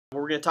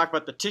We're going to talk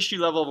about the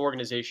tissue level of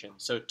organization,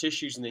 so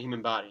tissues in the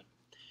human body.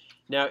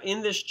 Now,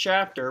 in this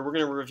chapter, we're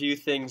going to review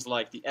things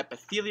like the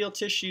epithelial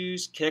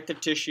tissues, connective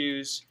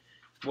tissues.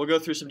 We'll go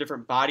through some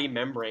different body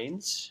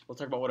membranes. We'll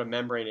talk about what a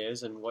membrane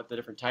is and what the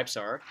different types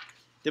are.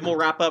 Then we'll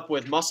wrap up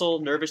with muscle,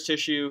 nervous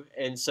tissue,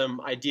 and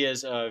some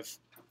ideas of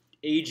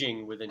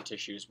aging within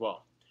tissue as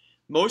well.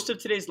 Most of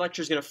today's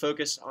lecture is going to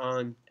focus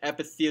on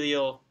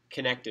epithelial,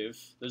 connective.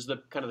 Those are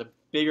the kind of the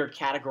bigger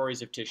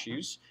categories of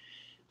tissues.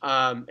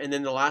 And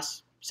then the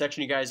last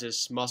section, you guys,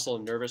 is muscle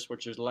and nervous,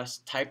 which there's less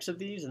types of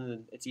these, and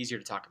then it's easier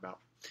to talk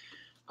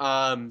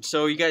about.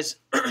 So you guys,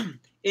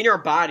 in our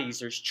bodies,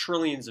 there's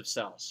trillions of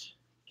cells.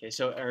 Okay,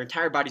 so our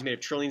entire body is made of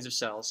trillions of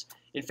cells.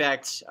 In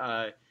fact,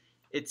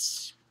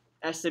 it's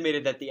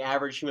estimated that the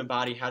average human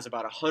body has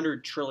about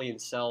 100 trillion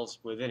cells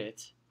within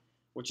it,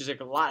 which is like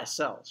a lot of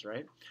cells,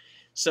 right?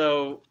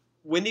 So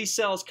when these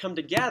cells come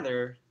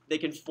together, they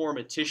can form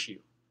a tissue.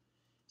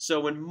 So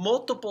when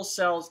multiple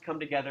cells come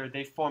together,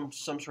 they form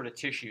some sort of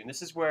tissue. And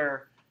this is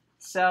where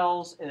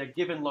cells in a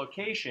given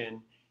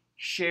location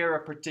share a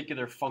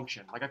particular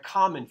function, like a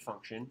common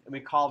function, and we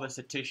call this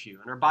a tissue.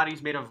 And our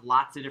body's made of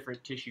lots of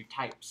different tissue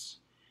types.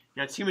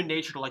 Now, it's human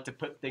nature to like to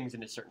put things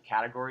into certain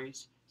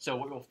categories. So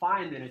what we'll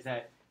find then is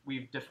that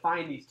we've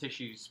defined these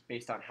tissues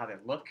based on how they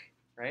look,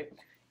 right?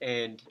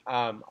 And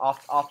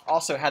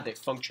also how they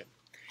function.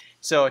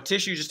 So a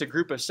tissue is just a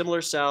group of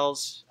similar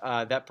cells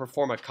that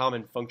perform a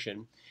common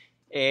function.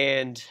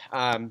 And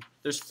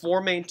there's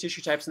four main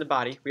tissue types in the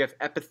body. We have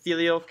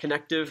epithelial,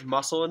 connective,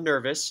 muscle, and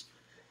nervous.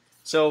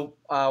 So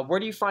where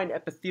do you find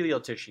epithelial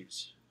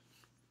tissues?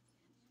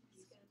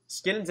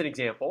 Skin is an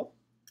example.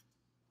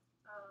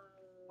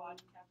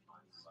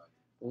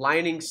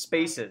 Lining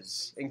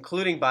spaces,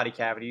 including body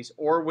cavities,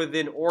 or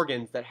within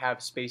organs that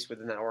have space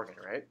within that organ,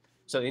 right?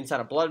 So the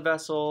inside of blood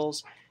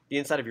vessels, the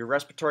inside of your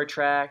respiratory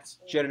tract,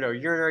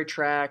 genitourinary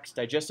tract,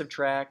 digestive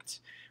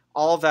tract,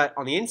 all of that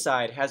on the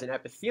inside has an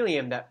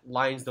epithelium that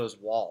lines those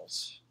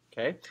walls,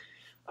 okay?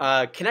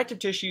 Connective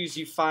tissues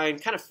you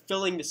find kind of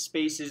filling the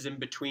spaces in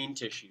between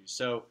tissues.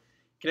 So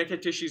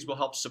connective tissues will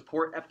help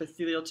support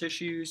epithelial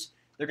tissues.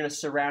 They're going to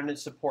surround and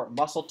support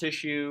muscle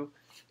tissue.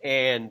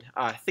 And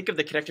think of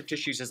the connective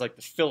tissues as like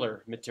the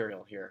filler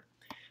material here.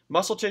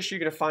 Muscle tissue you're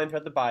going to find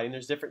throughout the body, and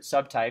there's different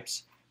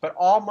subtypes. But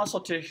all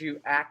muscle tissue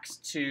acts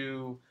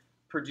to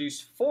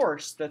produce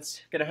force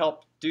that's going to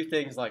help do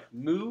things like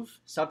move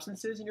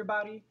substances in your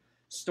body,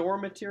 store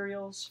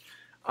materials,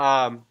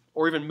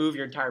 or even move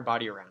your entire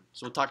body around.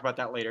 So we'll talk about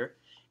that later.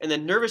 And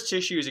then nervous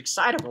tissue is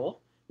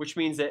excitable, which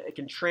means that it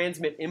can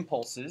transmit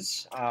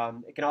impulses.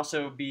 It can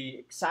also be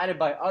excited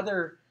by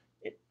other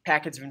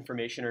packets of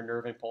information or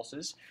nerve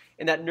impulses.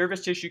 And that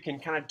nervous tissue can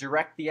kind of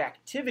direct the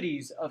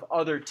activities of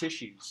other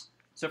tissues.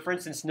 So for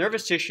instance,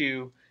 nervous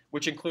tissue,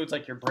 which includes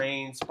like your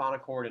brain, spinal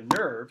cord, and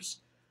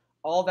nerves,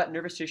 all that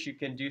nervous tissue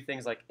can do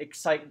things like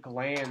excite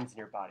glands in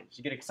your body. So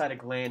you get excited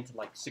gland to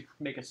like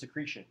make a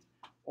secretion.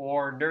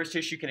 Or nervous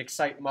tissue can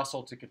excite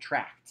muscle to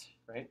contract,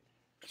 right?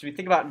 So we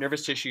think about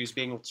nervous tissue as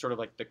being sort of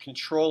like the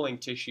controlling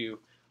tissue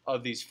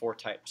of these four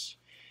types.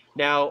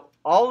 Now,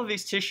 all of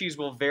these tissues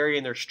will vary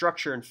in their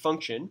structure and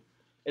function,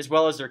 as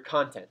well as their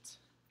content,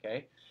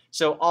 okay?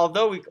 So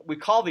although we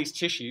call these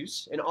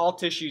tissues, and all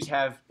tissues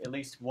have at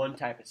least one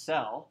type of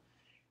cell,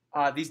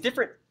 these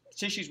different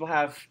tissues will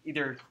have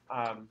either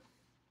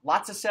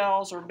lots of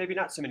cells or maybe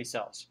not so many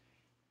cells.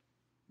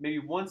 Maybe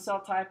one cell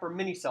type or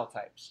many cell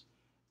types.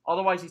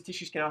 Otherwise, these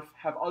tissues can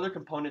have other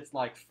components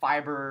like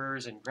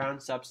fibers and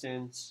ground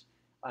substance.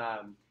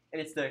 And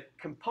it's the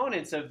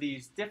components of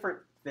these different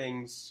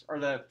things, or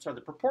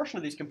the proportion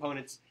of these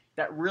components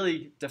that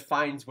really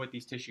defines what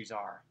these tissues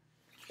are.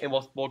 And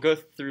we'll go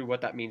through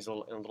what that means in a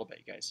little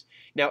bit, you guys.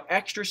 Now,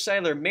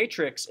 extracellular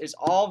matrix is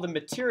all the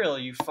material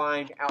you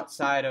find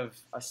outside of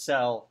a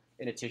cell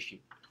in a tissue.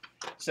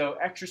 So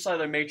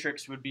extracellular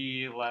matrix would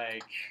be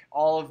like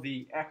all of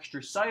the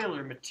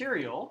extracellular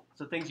material,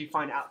 so things you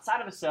find outside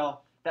of a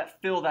cell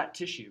that fill that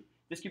tissue.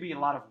 This could be a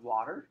lot of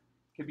water,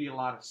 could be a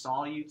lot of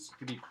solutes,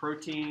 could be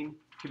protein,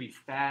 could be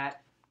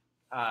fat,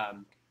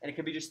 and it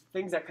could be just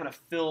things that kind of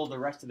fill the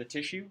rest of the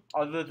tissue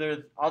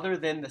other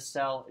than the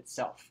cell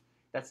itself.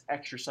 That's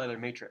extracellular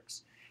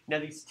matrix. Now,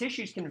 these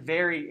tissues can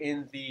vary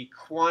in the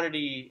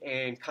quantity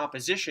and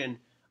composition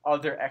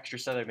of their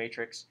extracellular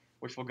matrix,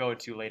 which we'll go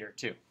into later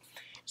too.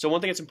 So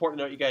one thing that's important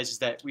to note, you guys, is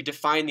that we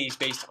define these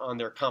based on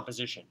their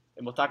composition.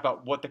 And we'll talk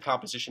about what the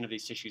composition of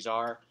these tissues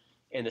are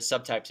and the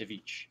subtypes of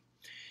each.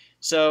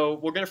 So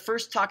we're going to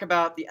first talk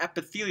about the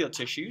epithelial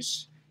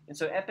tissues. And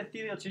so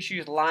epithelial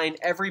tissues line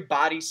every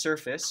body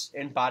surface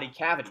and body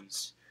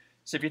cavities.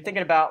 So if you're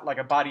thinking about like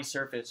a body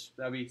surface,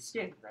 that would be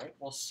skin, right?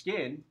 Well,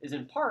 skin is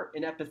in part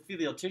an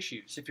epithelial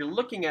tissue. So if you're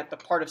looking at the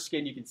part of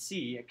skin you can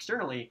see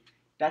externally,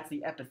 that's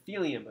the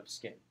epithelium of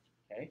skin,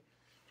 okay?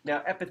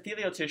 Now,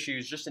 epithelial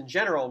tissues, just in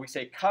general, we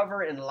say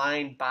cover and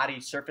line body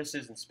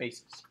surfaces and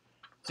spaces.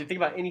 So you think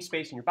about any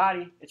space in your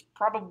body, it's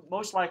probably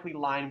most likely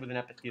lined with an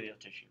epithelial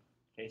tissue.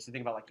 Okay, so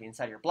think about like the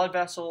inside of your blood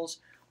vessels,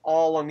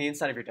 all along the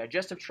inside of your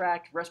digestive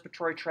tract,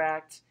 respiratory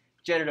tract,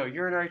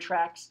 genitourinary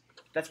tracts.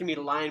 That's going to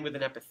be lined with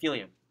an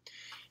epithelium.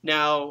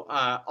 Now,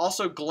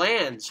 also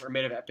glands are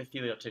made of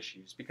epithelial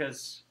tissues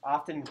because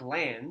often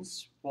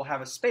glands will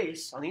have a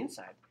space on the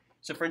inside.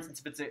 So for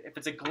instance, if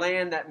it's a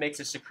gland that makes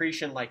a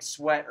secretion like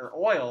sweat or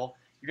oil,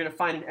 you're going to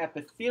find an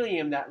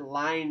epithelium that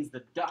lines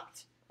the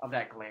duct of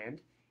that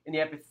gland, and the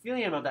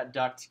epithelium of that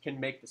duct can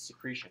make the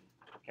secretion.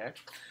 Okay.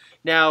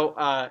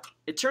 Now,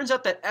 it turns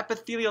out that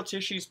epithelial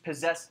tissues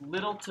possess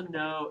little to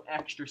no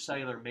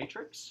extracellular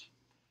matrix.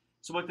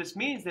 So what this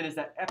means then is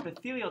that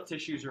epithelial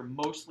tissues are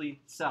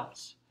mostly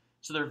cells.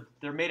 So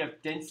they're made of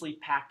densely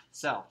packed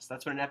cells.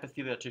 That's what an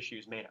epithelial tissue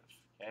is made of.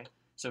 Okay?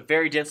 So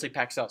very densely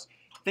packed cells.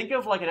 Think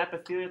of like an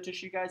epithelial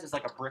tissue, guys, as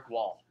like a brick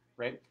wall,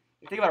 right? If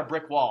you think about a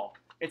brick wall,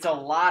 it's a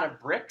lot of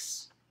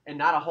bricks and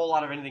not a whole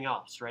lot of anything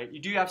else, right? You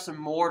do have some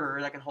mortar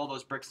that can hold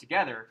those bricks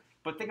together,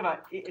 but think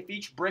about if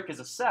each brick is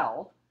a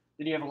cell,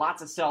 then you have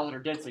lots of cells that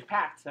are densely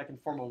packed that can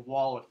form a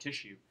wall of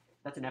tissue.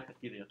 That's an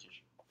epithelial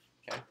tissue.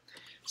 Okay?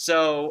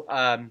 So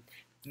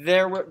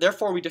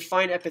therefore, we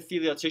define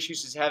epithelial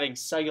tissues as having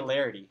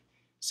cellularity.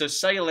 So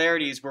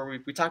cellularity is where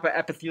we talk about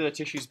epithelial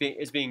tissues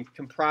being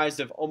comprised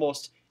of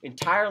almost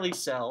entirely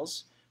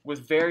cells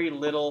with very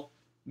little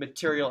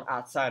material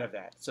outside of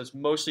that. So it's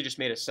mostly just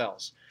made of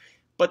cells.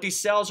 But these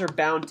cells are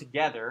bound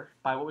together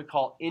by what we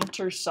call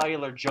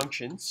intercellular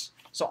junctions.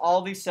 So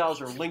all these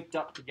cells are linked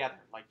up together.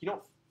 Like you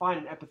don't find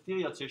an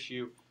epithelial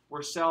tissue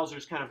where cells are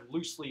just kind of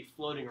loosely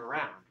floating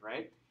around,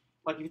 right?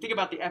 Like if you think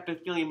about the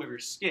epithelium of your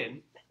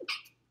skin,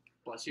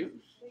 bless you,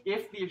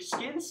 if your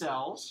skin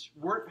cells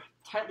weren't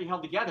tightly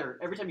held together,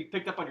 every time you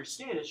picked up on your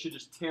skin, it should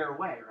just tear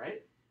away,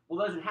 right?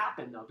 Well, it doesn't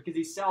happen, though, because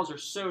these cells are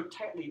so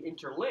tightly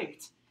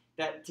interlinked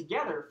that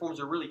together forms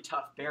a really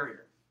tough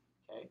barrier,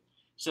 okay?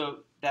 So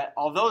that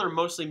although they're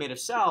mostly made of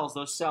cells,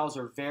 those cells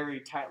are very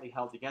tightly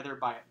held together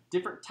by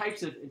different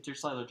types of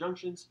intercellular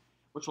junctions,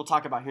 which we'll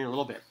talk about here in a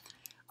little bit.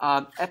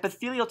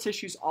 Epithelial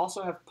tissues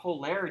also have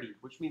polarity,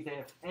 which means they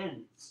have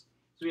ends.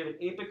 So we have an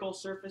apical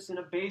surface and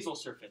a basal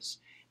surface.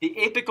 The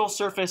apical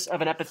surface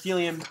of an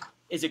epithelium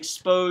is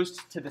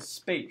exposed to the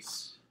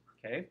space.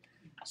 Okay?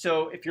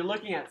 So if you're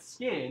looking at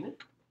skin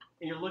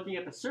and you're looking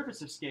at the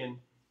surface of skin,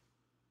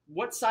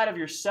 what side of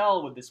your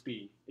cell would this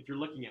be if you're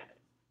looking at it?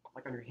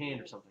 Like on your hand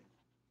or something.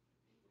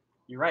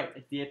 You're right,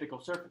 it's the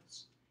apical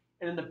surface.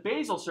 And then the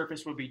basal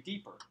surface would be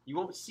deeper. You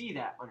won't see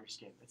that on your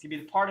skin. It's going to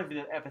be the part of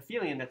the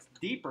epithelium that's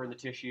deeper in the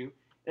tissue.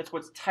 That's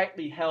what's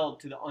tightly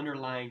held to the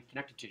underlying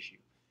connective tissue.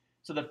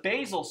 So the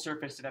basal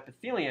surface of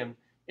epithelium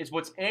is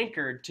what's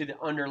anchored to the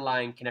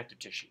underlying connective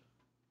tissue.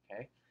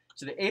 Okay?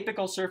 So the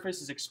apical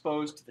surface is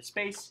exposed to the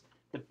space.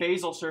 The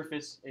basal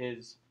surface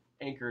is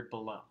anchored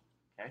below.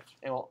 Okay?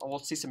 And we'll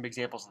see some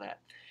examples of that.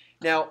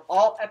 Now,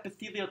 all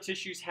epithelial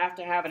tissues have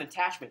to have an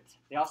attachment.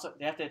 They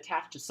have to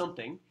attach to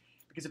something,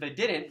 because if they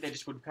didn't, they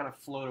just would kind of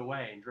float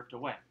away and drift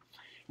away.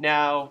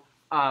 Now,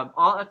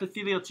 all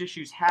epithelial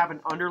tissues have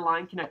an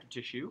underlying connective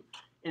tissue.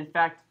 In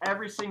fact,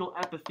 every single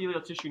epithelial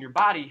tissue in your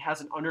body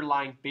has an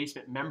underlying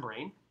basement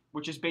membrane,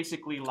 which is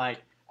basically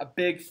like a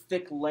big,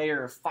 thick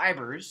layer of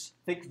fibers,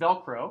 thick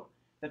Velcro,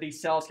 that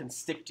these cells can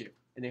stick to,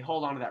 and they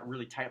hold onto that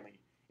really tightly.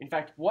 In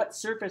fact, what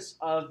surface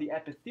of the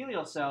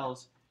epithelial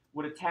cells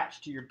would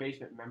attach to your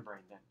basement membrane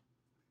then?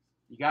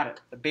 You got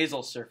it, the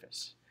basal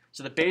surface.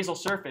 So the basal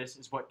surface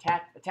is what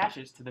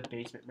attaches to the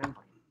basement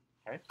membrane.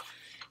 Okay?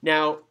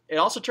 Now, it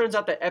also turns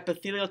out that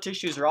epithelial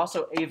tissues are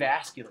also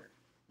avascular,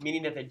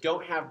 meaning that they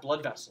don't have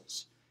blood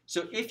vessels.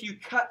 So if you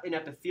cut an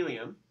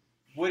epithelium,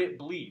 would it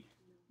bleed?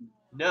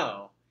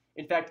 No.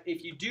 In fact,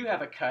 if you do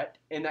have a cut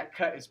and that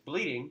cut is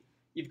bleeding,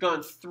 you've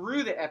gone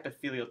through the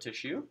epithelial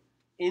tissue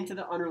into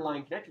the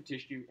underlying connective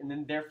tissue and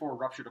then therefore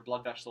ruptured a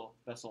blood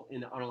vessel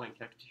in the underlying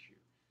connective tissue.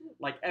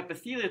 Like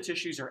epithelial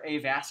tissues are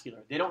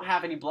avascular. They don't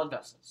have any blood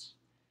vessels.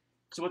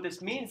 So what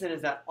this means then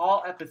is that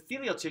all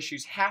epithelial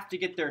tissues have to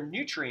get their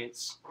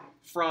nutrients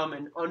from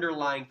an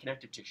underlying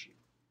connective tissue,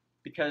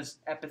 because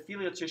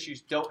epithelial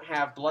tissues don't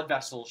have blood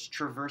vessels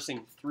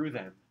traversing through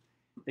them.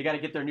 They got to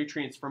get their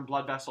nutrients from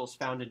blood vessels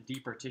found in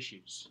deeper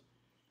tissues.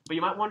 But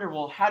you might wonder,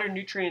 well, how do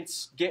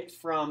nutrients get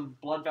from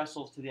blood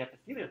vessels to the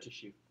epithelial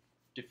tissue?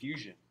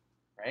 Diffusion,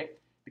 right?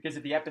 Because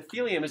if the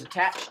epithelium is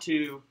attached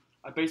to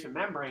a basement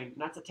membrane and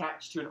that's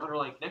attached to an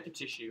underlying connective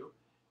tissue,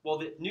 well,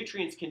 the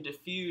nutrients can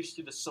diffuse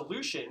through the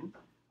solution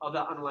of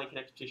that underlying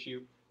connective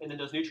tissue, and then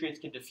those nutrients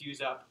can diffuse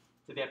up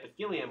to the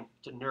epithelium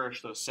to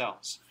nourish those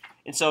cells.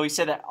 And so he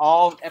said that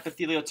all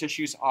epithelial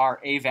tissues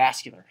are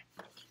avascular.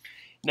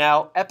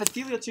 Now,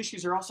 epithelial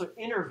tissues are also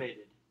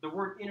innervated. The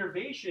word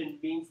innervation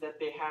means that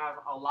they have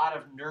a lot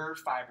of nerve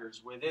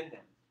fibers within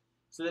them.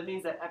 So that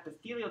means that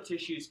epithelial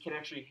tissues can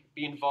actually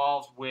be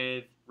involved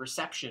with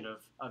reception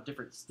of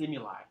different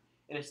stimuli.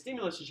 And a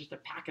stimulus is just a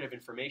packet of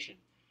information.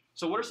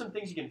 So what are some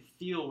things you can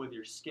feel with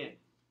your skin?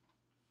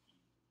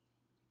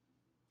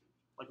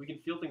 Like we can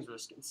feel things with our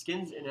skin.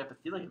 Skin's an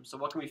epithelium. So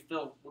what can we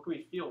feel? What can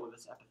we feel with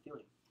this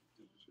epithelium?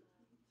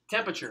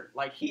 Temperature,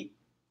 like heat,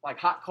 like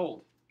hot,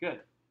 cold.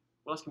 Good.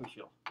 What else can we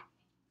feel?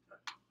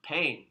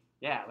 Pain.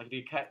 Yeah, like if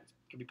you cut,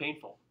 it can be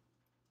painful.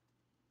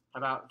 How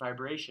about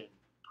vibration,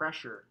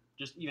 pressure,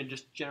 even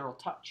just general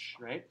touch,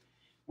 right?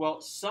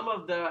 Well, some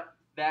of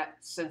that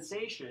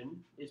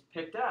sensation is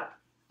picked up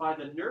by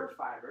the nerve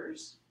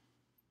fibers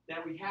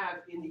that we have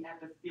in the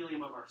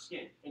epithelium of our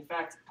skin. In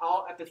fact,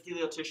 all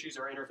epithelial tissues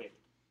are innervated.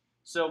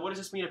 So what does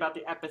this mean about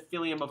the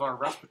epithelium of our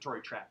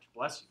respiratory tract?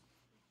 Bless you.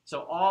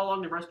 So all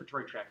along the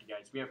respiratory tract, you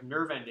guys, we have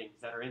nerve endings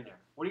that are in there.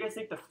 What do you guys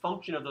think the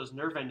function of those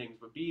nerve endings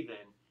would be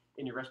then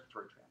in your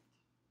respiratory tract?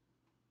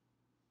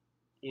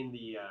 In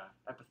the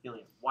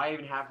epithelium. Why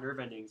even have nerve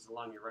endings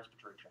along your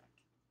respiratory tract?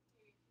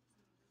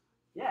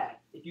 Yeah,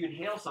 if you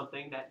inhale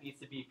something, that needs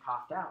to be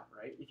coughed out,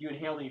 right? If you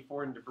inhale any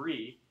foreign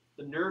debris,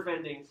 the nerve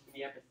endings in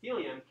the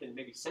epithelium can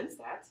maybe sense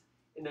that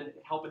and then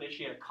help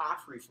initiate a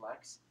cough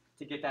reflex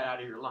to get that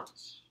out of your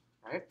lungs,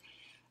 right?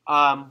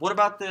 What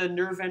about the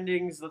nerve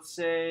endings, let's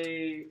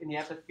say, in the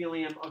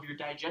epithelium of your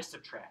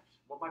digestive tract?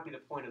 What might be the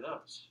point of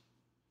those?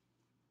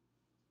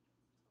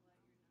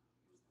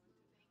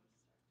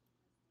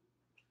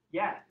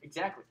 Yeah,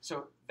 exactly.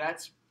 So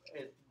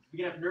we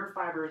can have nerve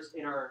fibers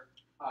in our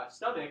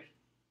stomach.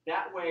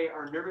 That way,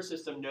 our nervous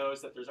system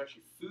knows that there's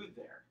actually food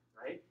there,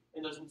 right?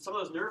 And some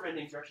of those nerve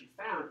endings are actually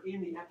found in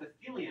the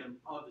epithelium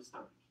of the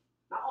stomach.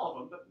 Not all of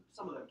them, but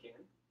some of them can,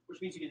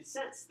 which means you can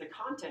sense the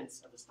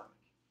contents of the stomach.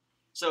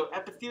 So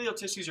epithelial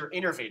tissues are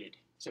innervated.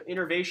 So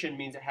innervation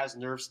means it has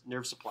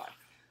nerve supply.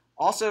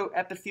 Also,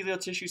 epithelial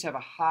tissues have a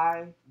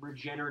high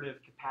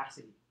regenerative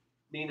capacity,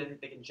 meaning that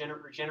they can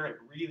regenerate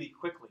really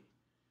quickly.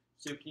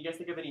 So can you guys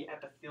think of any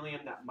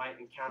epithelium that might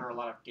encounter a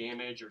lot of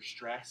damage or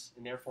stress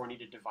and therefore need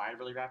to divide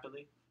really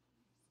rapidly?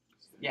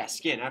 Yeah,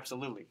 skin,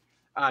 absolutely.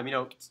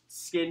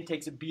 Skin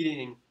takes a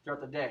beating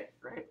throughout the day,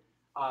 right?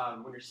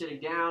 When you're sitting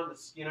down, the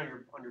skin on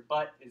your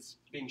butt is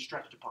being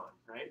stretched upon,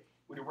 right?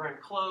 When you're wearing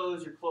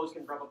clothes, your clothes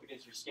can rub up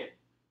against your skin,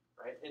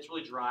 right? And it's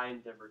really dry in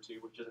Denver too,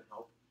 which doesn't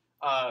help.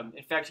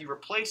 In fact, you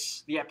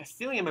replace the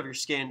epithelium of your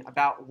skin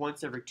about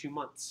once every 2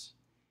 months.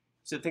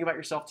 So think about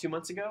yourself 2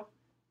 months ago.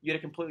 You had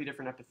a completely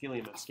different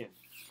epithelium of skin.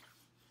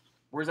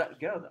 Where does that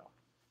go, though?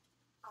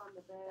 On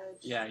the bed.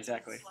 Yeah,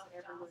 exactly.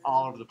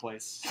 All over the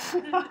place.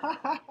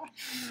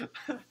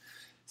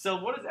 So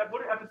what do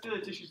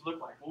epithelial tissues look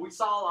like? Well, we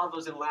saw a lot of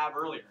those in lab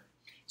earlier.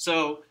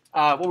 So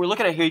what we're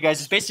looking at here, you guys,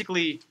 is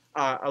basically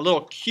a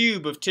little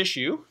cube of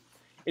tissue.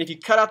 And if you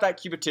cut out that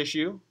cube of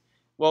tissue,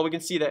 well, we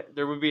can see that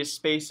there would be a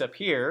space up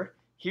here.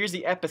 Here's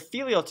the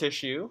epithelial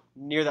tissue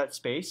near that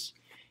space.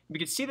 We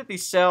can see that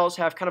these cells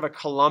have kind of a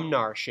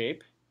columnar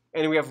shape.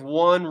 And we have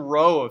one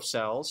row of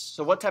cells.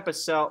 So what type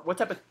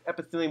of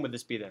epithelium would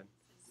this be then?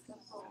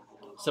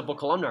 Simple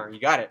columnar. You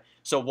got it.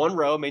 So one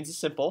row means it's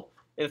simple.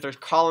 And if there's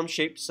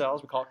column-shaped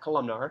cells, we call it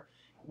columnar.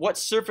 What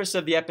surface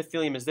of the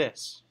epithelium is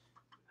this?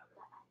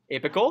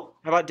 Apical.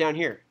 How about down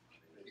here?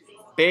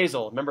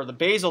 Basal. Remember, the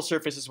basal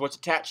surface is what's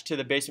attached to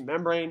the basement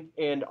membrane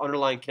and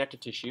underlying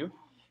connective tissue.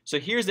 So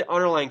here's the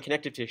underlying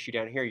connective tissue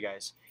down here, you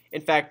guys.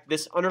 In fact,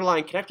 this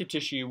underlying connective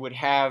tissue would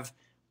have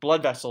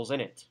blood vessels in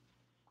it.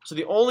 So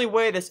the only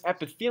way this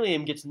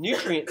epithelium gets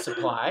nutrient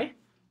supply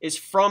is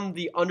from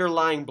the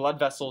underlying blood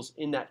vessels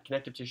in that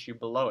connective tissue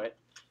below it.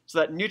 So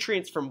that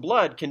nutrients from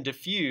blood can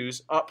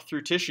diffuse up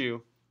through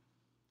tissue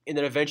and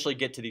then eventually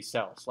get to these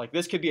cells. Like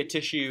this could be a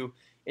tissue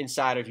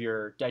inside of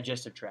your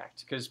digestive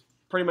tract because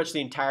pretty much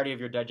the entirety of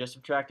your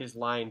digestive tract is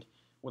lined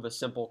with a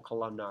simple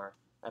columnar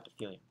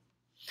epithelium.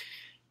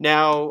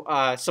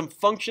 Now, some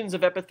functions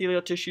of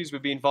epithelial tissues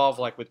would be involved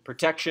like with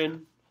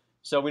protection.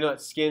 So we know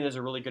that skin is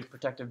a really good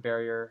protective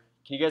barrier.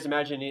 Can you guys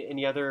imagine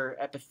any other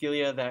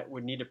epithelia that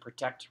would need to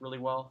protect really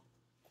well?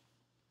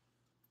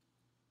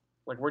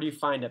 Like where do you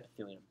find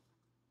epithelium?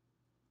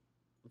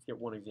 Let's get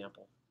one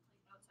example.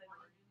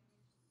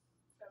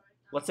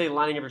 Let's say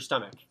lining of your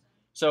stomach.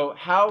 So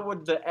how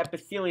would the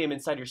epithelium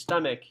inside your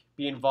stomach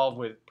be involved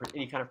with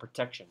any kind of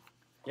protection?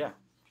 Yeah.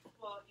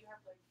 Well, you have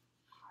like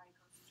high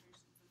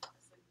concentrations of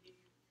acidity in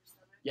your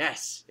stomach.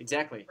 Yes,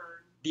 exactly.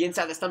 The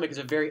inside of the stomach is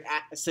a very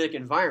acidic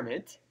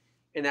environment,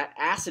 and that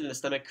acid in the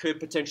stomach could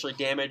potentially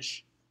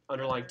damage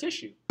underlying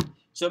tissue.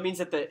 So it means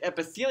that the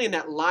epithelium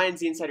that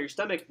lines the inside of your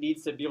stomach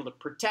needs to be able to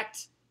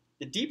protect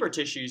the deeper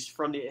tissues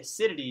from the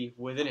acidity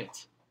within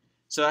it.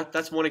 So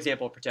that's one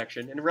example of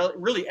protection. And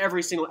really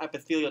every single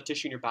epithelial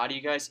tissue in your body,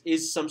 you guys,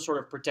 is some sort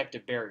of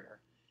protective barrier.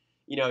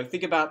 You know,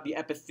 think about the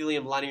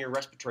epithelium lining your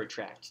respiratory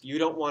tract. You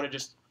don't want to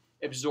just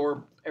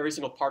absorb every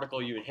single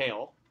particle you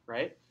inhale,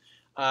 right?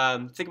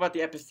 Think about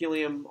the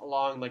epithelium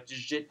along like the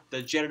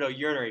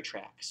genitourinary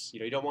tracts. You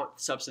know, you don't want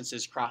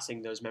substances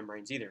crossing those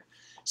membranes either.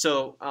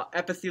 So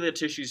epithelial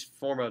tissues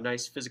form a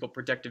nice physical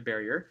protective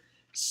barrier.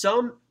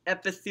 Some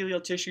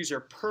epithelial tissues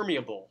are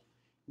permeable,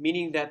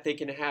 meaning that they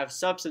can have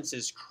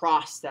substances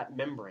cross that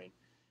membrane.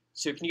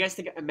 So can you guys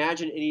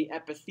imagine any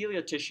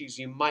epithelial tissues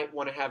you might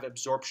want to have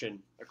absorption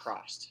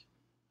across?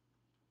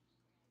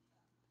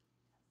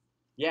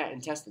 Yeah,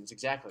 intestines,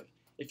 exactly.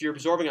 If you're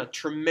absorbing a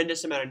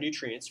tremendous amount of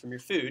nutrients from your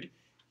food,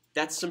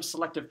 that's some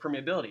selective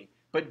permeability.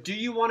 But do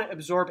you want to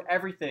absorb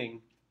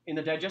everything in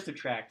the digestive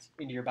tract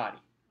into your body?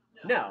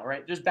 No,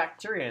 right? There's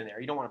bacteria in there.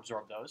 You don't want to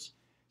absorb those.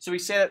 So we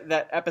say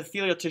that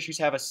epithelial tissues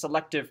have a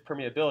selective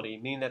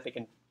permeability, meaning that they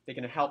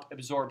can help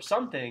absorb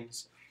some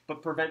things,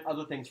 but prevent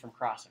other things from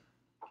crossing.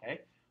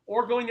 Okay?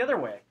 Or going the other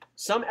way,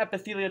 some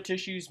epithelial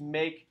tissues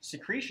make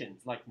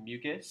secretions like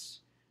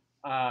mucus,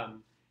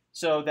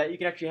 so that you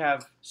can actually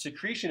have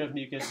secretion of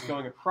mucus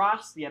going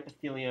across the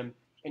epithelium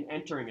and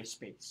entering a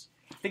space.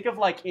 Think of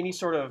like any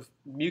sort of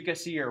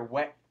mucousy or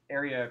wet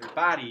area of your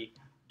body.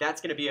 That's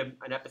going to be an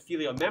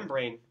epithelial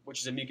membrane, which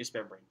is a mucus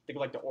membrane. Think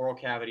of like the oral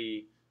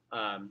cavity,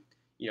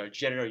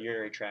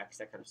 genitourinary tracts,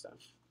 that kind of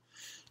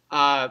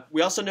stuff.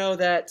 We also know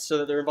that, so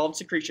that they're involved in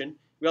secretion.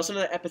 We also know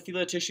that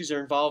epithelial tissues are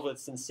involved with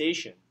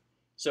sensation.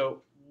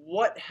 So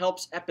what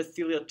helps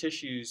epithelial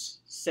tissues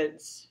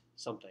sense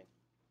something?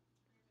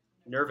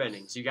 Nerve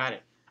endings, you got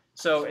it.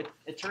 So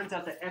it turns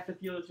out that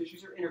epithelial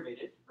tissues are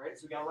innervated, right?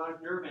 So we got a lot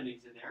of nerve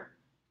endings in there.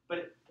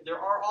 But there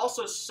are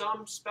also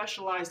some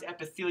specialized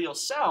epithelial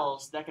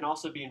cells that can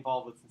also be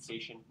involved with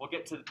sensation. We'll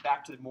get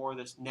back to more of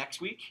this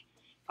next week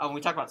when we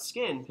talk about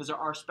skin, because there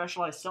are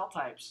specialized cell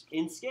types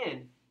in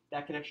skin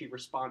that can actually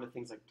respond to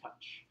things like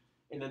touch.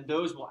 And then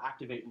those will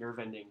activate nerve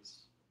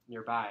endings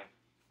nearby,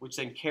 which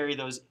then carry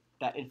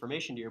that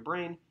information to your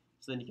brain,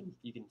 so then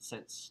you can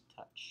sense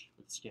touch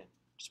with the skin,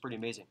 which is pretty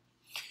amazing.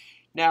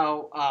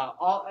 Now,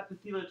 all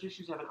epithelial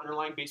tissues have an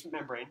underlying basement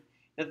membrane.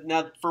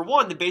 Now, for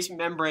one, the basement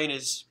membrane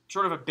is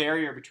sort of a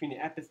barrier between the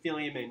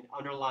epithelium and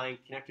underlying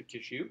connective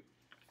tissue.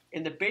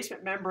 And the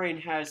basement membrane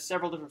has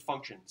several different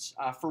functions.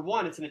 For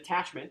one, it's an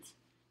attachment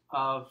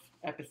of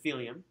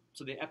epithelium.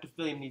 So the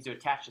epithelium needs to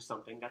attach to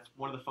something. That's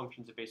one of the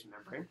functions of basement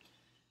membrane.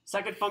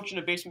 Second function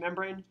of basement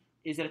membrane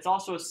is that it's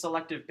also a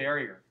selective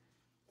barrier.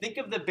 Think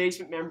of the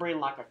basement membrane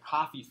like a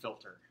coffee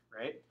filter,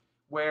 right?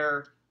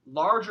 Where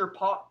larger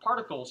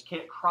particles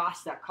can't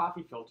cross that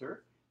coffee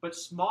filter, but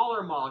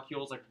smaller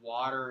molecules like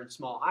water and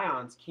small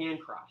ions can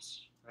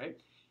cross, right?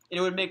 And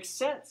it would make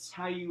sense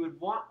how you would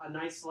want a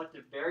nice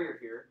selective barrier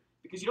here,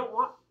 because you don't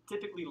want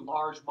typically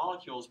large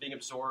molecules being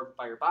absorbed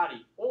by your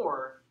body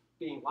or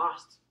being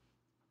lost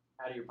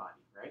out of your body,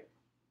 right?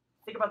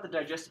 Think about the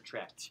digestive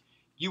tract.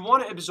 You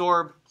want to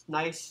absorb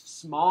nice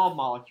small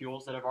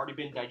molecules that have already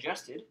been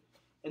digested,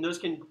 and those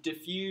can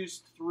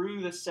diffuse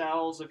through the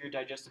cells of your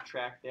digestive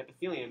tract, the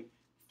epithelium,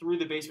 through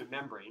the basement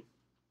membrane,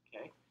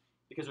 okay?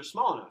 Because they're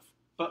small enough.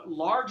 But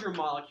larger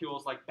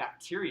molecules like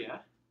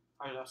bacteria,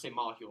 or I'll say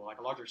molecule, like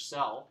a larger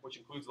cell, which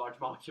includes large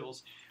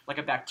molecules, like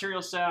a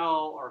bacterial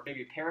cell or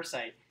maybe a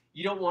parasite,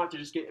 you don't want to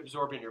just get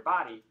absorbed in your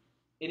body.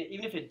 And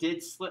even if it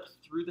did slip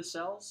through the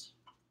cells,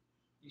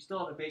 you still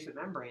have a basement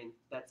membrane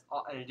that's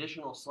an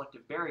additional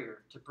selective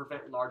barrier to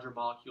prevent larger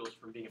molecules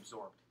from being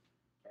absorbed.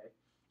 Okay?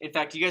 In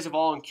fact, you guys have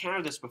all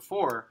encountered this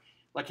before.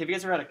 Like, have you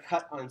guys ever had a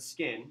cut on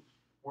skin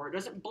where it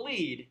doesn't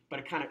bleed, but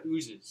it kind of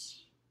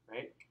oozes,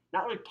 right?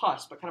 Not really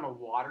pus, but kind of a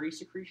watery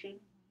secretion.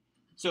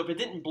 So if it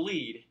didn't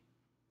bleed,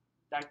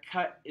 that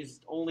cut is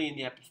only in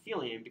the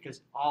epithelium,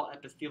 because all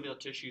epithelial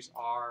tissues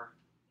are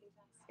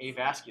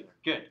avascular.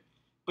 Good.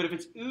 But if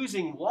it's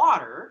oozing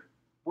water,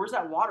 where's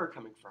that water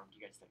coming from, do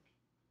you guys think?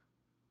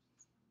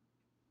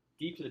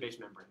 Deep to the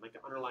basement membrane, like the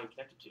underlying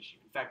connective tissue.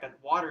 In fact, that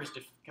water is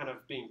kind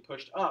of being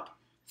pushed up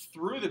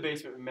through the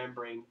basement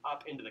membrane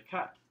up into the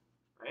cut,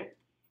 right?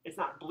 It's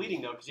not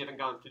bleeding, though, because you haven't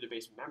gone through the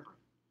basement membrane.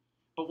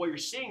 But what you're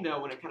seeing,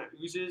 though, when it kind of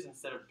oozes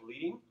instead of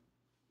bleeding,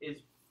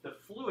 is the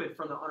fluid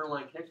from the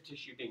underlying connective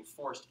tissue being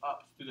forced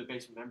up through the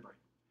basement membrane.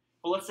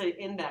 But let's say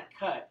in that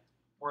cut,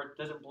 where it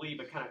doesn't bleed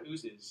but kind of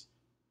oozes,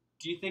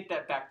 do you think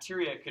that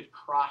bacteria could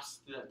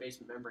cross through that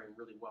basement membrane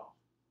really well?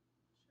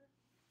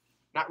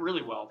 Not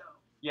really well.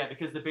 Yeah,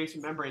 because the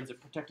basement membrane is a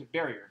protective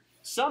barrier.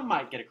 Some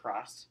might get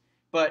across,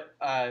 but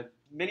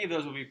many of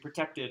those will be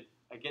protected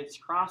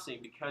against crossing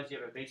because you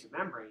have a basement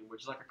membrane,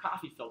 which is like a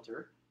coffee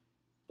filter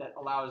that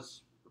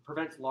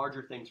prevents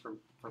larger things from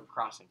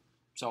crossing.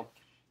 So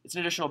it's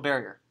an additional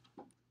barrier.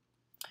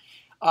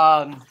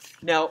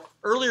 Now,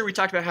 earlier we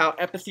talked about how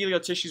epithelial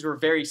tissues were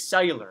very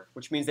cellular,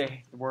 which means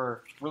they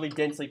were really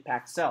densely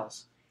packed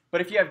cells.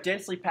 But if you have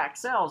densely packed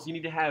cells, you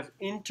need to have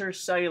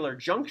intercellular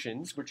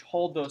junctions, which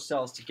hold those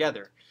cells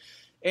together.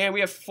 And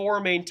we have four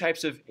main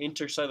types of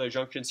intercellular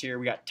junctions here.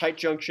 We got tight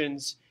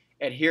junctions,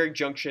 adhering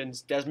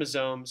junctions,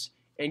 desmosomes,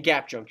 and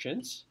gap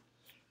junctions.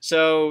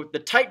 So the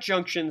tight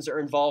junctions are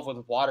involved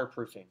with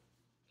waterproofing.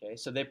 Okay,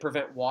 so they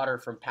prevent water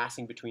from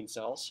passing between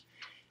cells.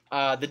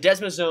 The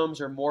desmosomes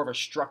are more of a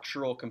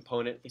structural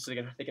component, so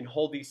they can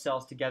hold these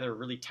cells together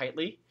really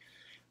tightly.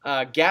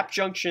 Gap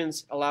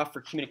junctions allow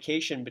for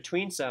communication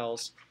between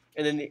cells,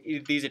 and then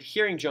these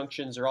adhering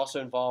junctions are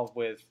also involved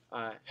with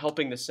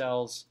helping the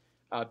cells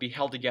be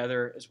held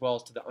together as well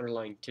as to the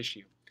underlying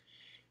tissue.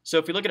 So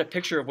if we look at a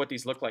picture of what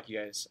these look like, you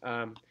guys,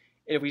 and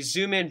if we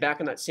zoom in back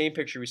on that same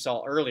picture we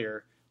saw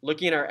earlier,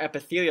 looking at our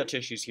epithelial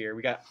tissues here,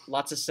 we got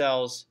lots of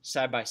cells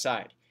side by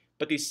side.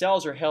 But these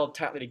cells are held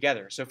tightly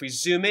together. So if we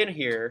zoom in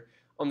here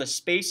on the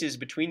spaces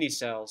between these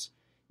cells,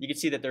 you can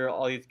see that there are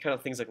all these kind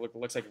of things like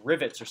looks like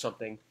rivets or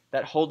something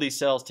that hold these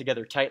cells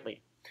together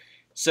tightly.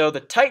 So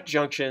the tight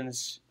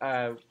junctions,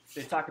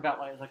 they talk about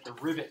like the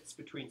rivets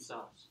between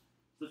cells.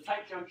 So the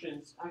tight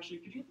junctions, actually,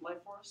 could you hit the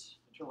light for us?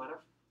 Turn the light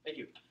off. Thank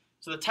you.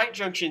 So the tight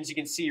junctions you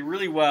can see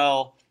really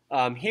well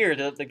here,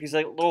 these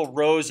like little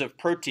rows of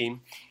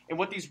protein. And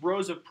what these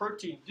rows of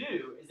protein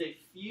do is they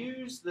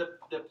fuse the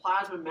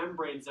plasma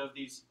membranes of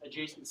these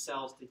adjacent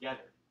cells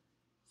together.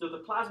 So if the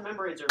plasma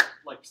membranes are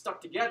like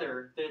stuck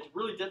together, then it's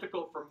really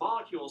difficult for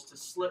molecules to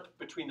slip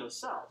between those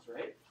cells,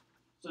 right?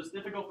 So it's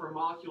difficult for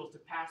molecules to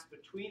pass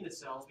between the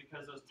cells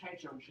because those tight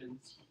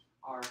junctions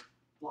are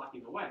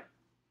blocking the way.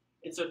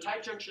 And so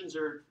tight junctions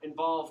are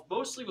involved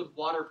mostly with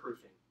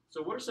waterproofing.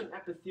 So what are some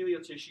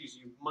epithelial tissues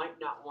you might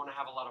not want to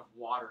have a lot of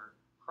water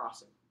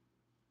crossing?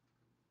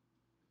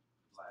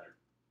 Bladder.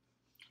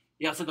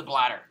 Yeah, so the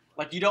bladder.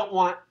 Like you don't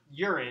want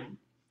urine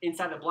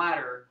inside the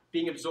bladder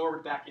being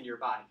absorbed back into your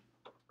body,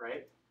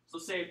 right? So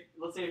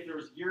let's say if there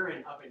was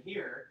urine up in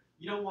here,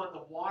 you don't want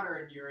the water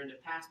and urine to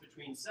pass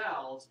between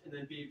cells and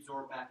then be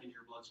absorbed back into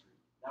your bloodstream.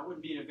 That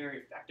wouldn't be a very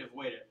effective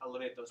way to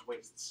eliminate those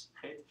wastes,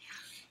 right?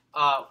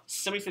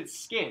 Somebody said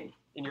skin,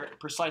 and you're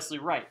precisely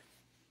right.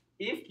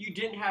 If you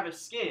didn't have a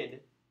skin,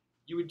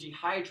 you would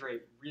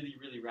dehydrate really,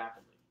 really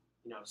rapidly.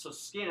 So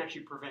skin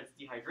actually prevents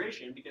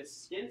dehydration because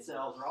skin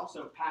cells are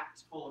also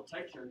packed full of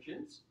tight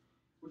junctions,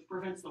 which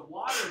prevents the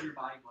water of your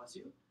body, bless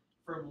you,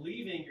 from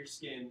leaving your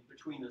skin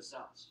between the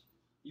cells.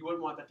 You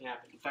wouldn't want that to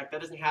happen. In fact, that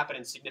doesn't happen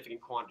in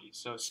significant quantities.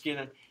 So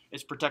skin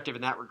is protective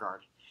in that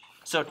regard.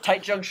 So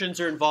tight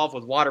junctions are involved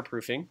with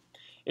waterproofing.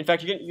 In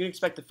fact, you can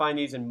expect to find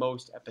these in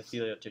most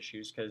epithelial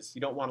tissues because you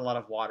don't want a lot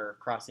of water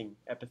crossing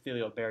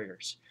epithelial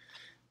barriers.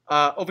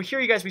 Over here,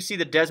 you guys, we see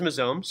the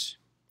desmosomes.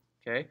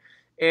 Okay,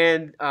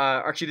 and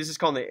actually, this is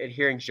called the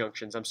adhering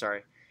junctions. I'm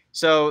sorry.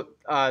 So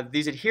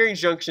these adhering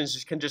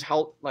junctions can just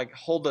help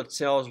hold the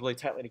cells really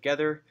tightly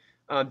together.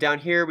 Down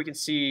here, we can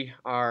see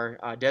our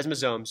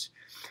desmosomes.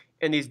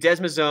 And these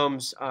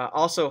desmosomes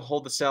also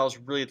hold the cells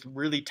really,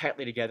 really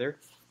tightly together.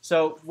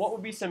 So what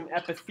would be some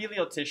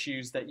epithelial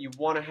tissues that you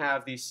want to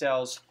have these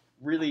cells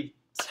really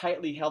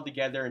tightly held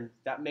together, and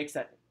that makes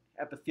that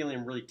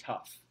epithelium really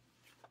tough?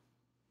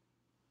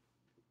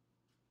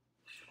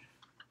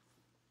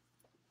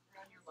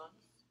 Around your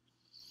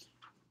lungs.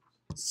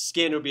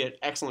 Skin would be an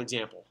excellent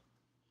example.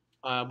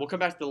 We'll come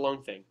back to the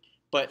lung thing.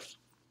 But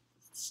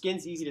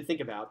skin's easy to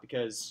think about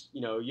because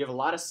you have a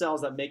lot of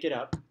cells that make it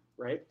up,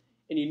 right?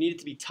 And you need it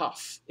to be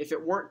tough. If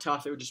it weren't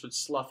tough, it would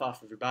slough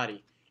off of your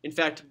body. In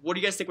fact, what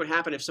do you guys think would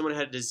happen if someone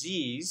had a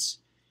disease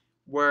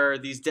where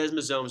these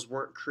desmosomes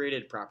weren't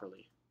created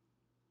properly?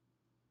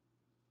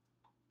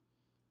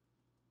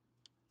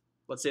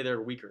 Let's say they're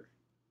weaker.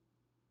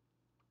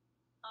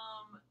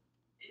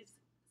 Is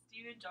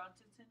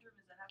Stevens-Johnson syndrome,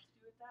 does that have to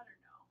do with that or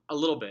no? A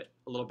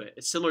little bit.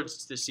 It's similar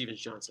to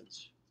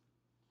Stevens-Johnson's.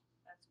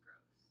 That's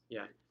gross.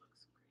 Yeah. It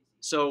looks crazy.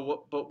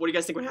 So, but what do you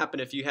guys think would happen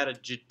if you had a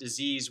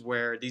disease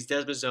where these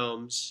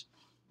desmosomes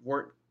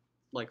weren't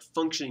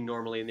functioning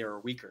normally and they were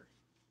weaker?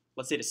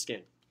 Let's say the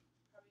skin.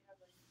 Probably have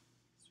extremely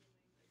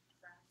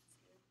cracked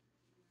skin.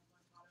 You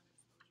have a lot of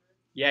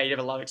exposure. Yeah, you'd have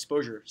a lot of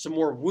exposure. Some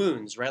more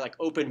wounds, right? Like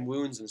open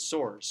wounds and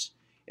sores.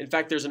 In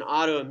fact, there's an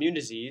autoimmune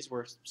disease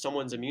where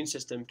someone's immune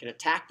system can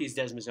attack these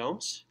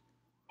desmosomes,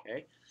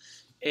 okay?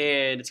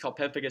 And it's called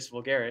pemphigus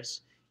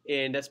vulgaris.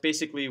 And that's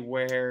basically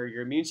where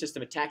your immune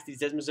system attacks these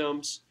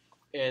desmosomes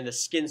and the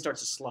skin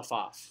starts to slough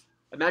off.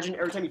 Imagine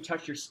every time you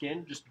touch your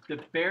skin, just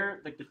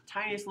the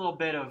tiniest little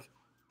bit of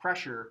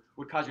pressure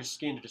would cause your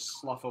skin to just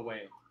slough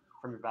away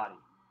from your body.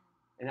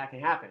 And that can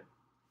happen.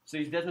 So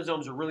these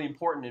desmosomes are really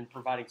important in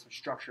providing some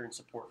structure and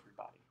support for your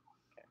body,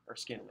 okay, or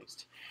skin at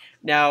least.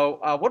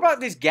 Now, what about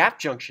these gap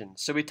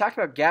junctions? So we talked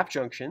about gap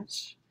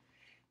junctions.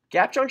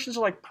 Gap junctions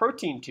are like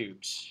protein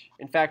tubes.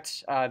 In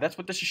fact, that's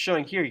what this is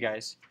showing here, you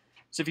guys.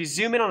 So if you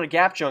zoom in on a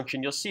gap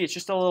junction, you'll see it's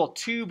just a little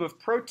tube of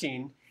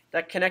protein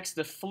that connects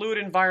the fluid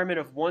environment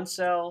of one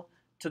cell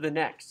to the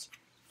next.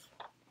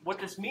 What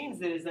this means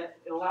then is that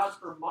it allows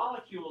for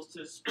molecules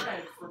to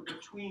spread from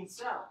between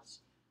cells.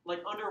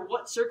 Like under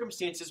what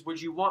circumstances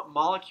would you want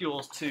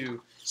molecules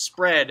to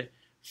spread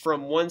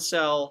from one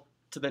cell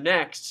to the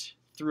next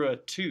through a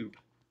tube?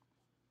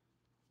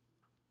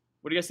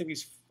 What do you guys think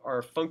these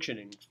are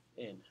functioning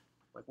in?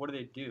 Like what do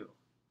they do?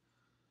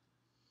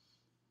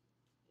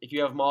 If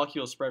you have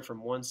molecules spread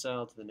from one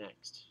cell to the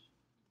next.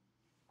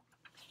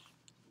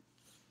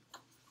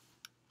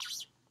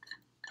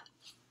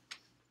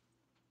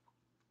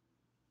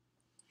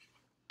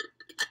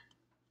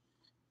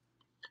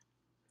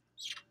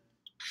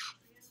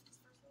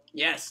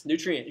 Yes,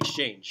 nutrient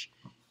exchange.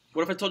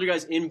 What if I told you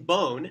guys in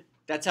bone,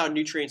 that's how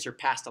nutrients are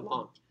passed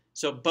along.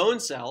 So bone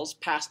cells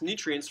pass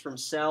nutrients from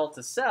cell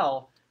to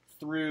cell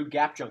through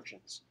gap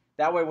junctions.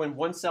 That way when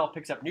one cell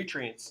picks up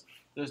nutrients,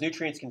 those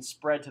nutrients can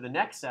spread to the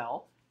next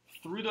cell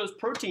through those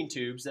protein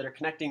tubes that are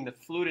connecting the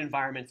fluid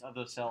environments of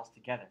those cells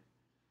together.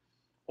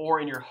 Or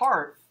in your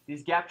heart,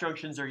 these gap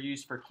junctions are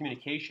used for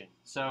communication.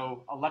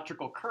 So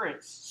electrical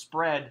currents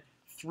spread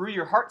through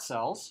your heart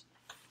cells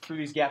through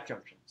these gap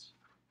junctions.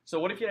 So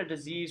what if you had a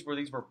disease where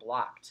these were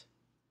blocked?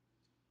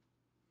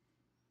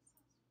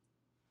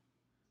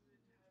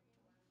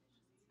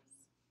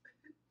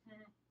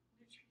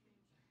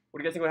 What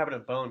do you guys think would happen to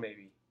bone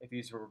maybe if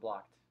these were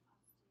blocked?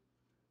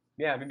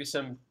 Yeah, maybe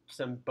some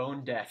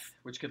bone death,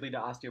 which could lead to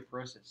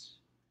osteoporosis.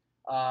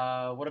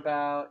 What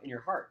about in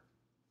your heart?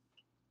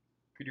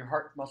 Could your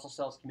heart muscle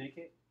cells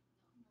communicate?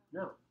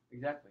 No,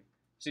 exactly.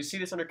 So you see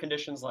this under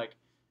conditions like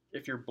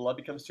if your blood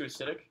becomes too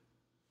acidic,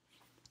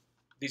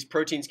 these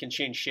proteins can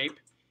change shape,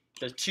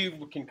 the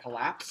tube can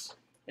collapse,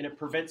 and it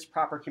prevents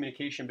proper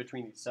communication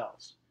between these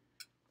cells.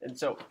 And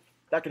so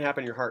that can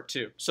happen in your heart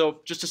too. So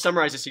just to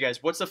summarize this, you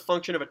guys, what's the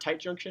function of a tight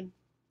junction?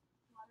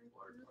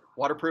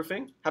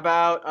 Waterproofing. How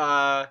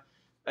about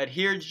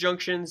adherence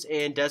junctions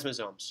and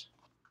desmosomes?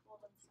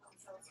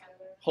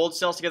 Hold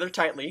cells together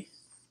tightly.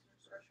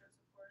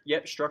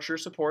 Yep, structure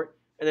support.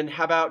 And then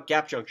how about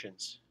gap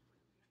junctions?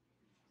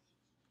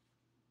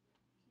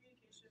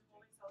 Communication,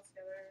 holding cells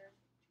together,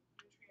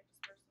 nutrient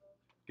dispersal.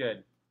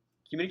 Good.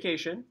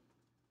 Communication,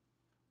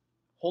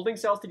 holding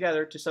cells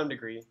together to some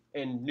degree,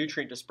 and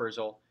nutrient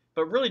dispersal.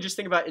 But really just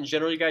think about, in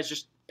general, you guys,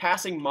 just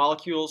passing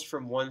molecules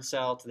from one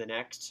cell to the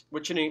next,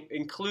 which can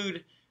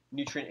include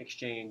nutrient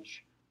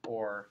exchange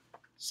or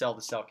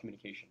cell-to-cell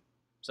communication.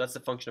 So that's the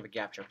function of a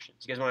gap junction.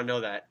 So you guys want to know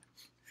that.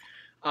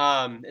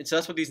 And so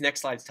that's what these next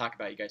slides talk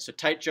about, you guys. So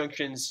tight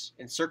junctions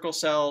encircle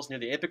cells near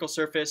the apical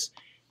surface.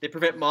 They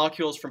prevent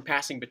molecules from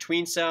passing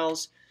between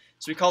cells.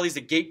 So we call these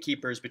the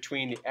gatekeepers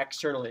between the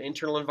external and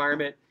internal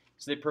environment.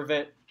 So they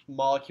prevent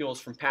molecules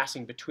from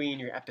passing between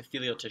your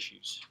epithelial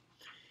tissues.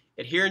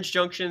 Adherence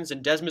junctions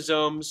and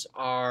desmosomes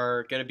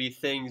are going to be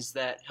things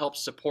that help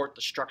support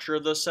the structure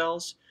of those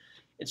cells.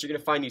 And so you're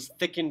going to find these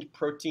thickened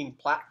protein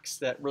plaques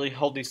that really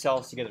hold these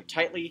cells together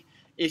tightly.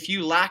 If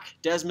you lack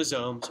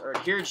desmosomes or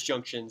adherence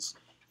junctions,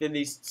 then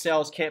these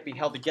cells can't be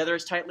held together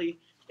as tightly,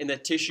 and the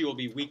tissue will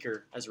be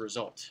weaker as a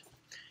result.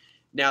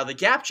 Now, the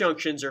gap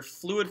junctions are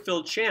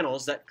fluid-filled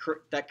channels that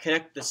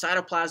connect the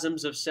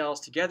cytoplasms of cells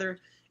together,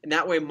 and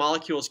that way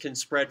molecules can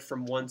spread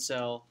from one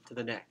cell to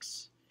the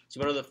next.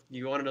 So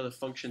you want to know the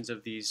functions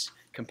of these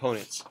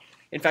components.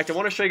 In fact, I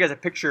want to show you guys a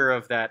picture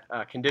of that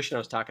condition I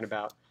was talking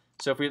about.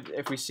 So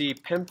if we see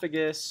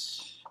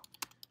pemphigus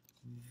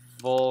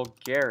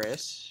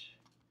vulgaris,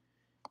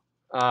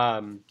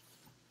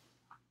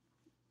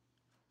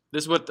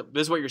 this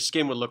is what your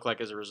skin would look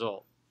like as a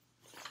result.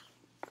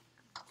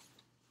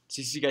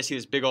 So you guys see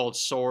these big old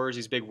sores,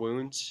 these big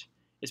wounds?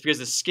 It's because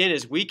the skin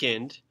is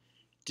weakened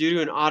due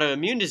to an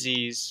autoimmune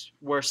disease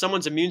where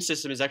someone's immune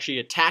system is actually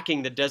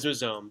attacking the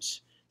desmosomes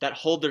that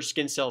hold their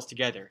skin cells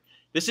together.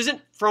 This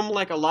isn't from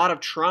like a lot of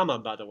trauma,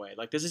 by the way.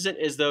 Like this isn't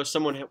as though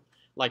someone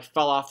like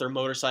fell off their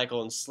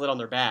motorcycle and slid on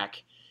their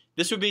back.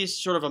 This would be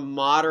sort of a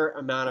moderate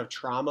amount of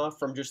trauma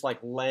from just like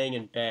laying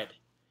in bed,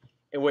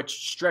 in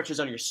which stretches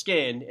on your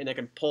skin and it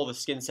can pull the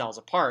skin cells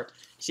apart.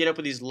 So you end up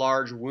with these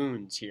large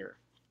wounds here.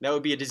 That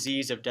would be a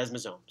disease of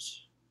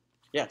desmosomes.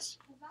 Yes?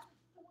 Is that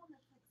the one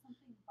that's like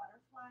something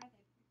butterfly?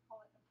 They call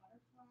it a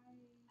butterfly?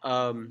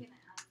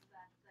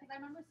 Because I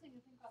remember seeing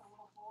a thing called a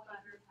little boy.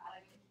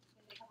 Butterfly.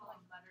 They call it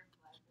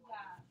butterfly boy.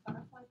 Yeah,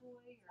 butterfly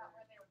boy. Is that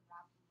where they would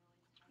wrap them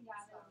really tight? Yeah,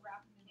 they would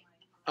wrap him in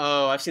like.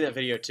 Oh, I've seen that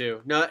video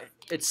too. No,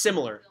 it's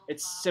similar.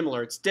 It's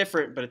similar. It's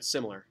different, but it's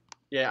similar.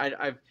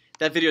 Yeah,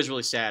 that video is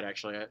really sad,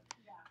 actually.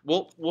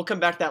 We'll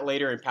come back to that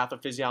later in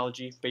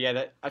pathophysiology. But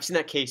yeah, I've seen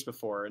that case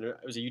before, and it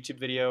was a YouTube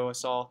video I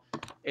saw,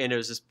 and it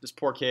was this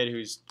poor kid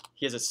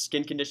he has a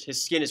skin condition.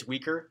 His skin is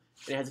weaker,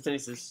 and it has a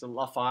tendency to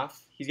luff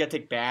off. He's got to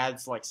take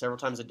baths like several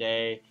times a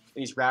day, and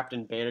he's wrapped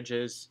in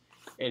bandages,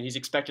 and he's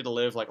expected to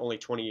live like only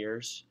 20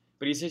 years.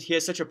 But he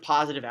has such a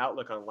positive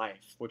outlook on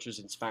life, which was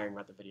inspiring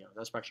about the video.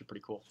 That's actually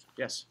pretty cool.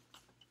 Yes.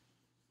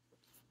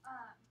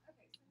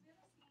 Okay, so have you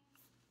ever seen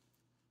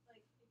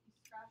like if you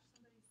scratch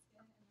somebody's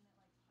skin and then it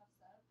like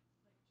puffs up,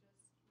 like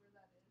just where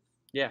that is?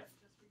 Yeah.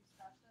 Just where you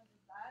scratch them,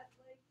 is that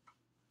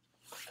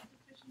like a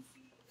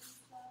deficiency in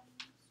some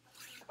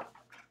structure of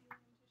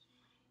epithelium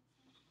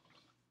tissue?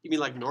 You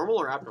mean like normal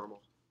or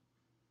abnormal?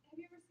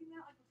 Have you ever seen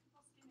that? Like when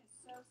people's skin is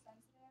so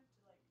sensitive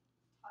to like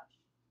touch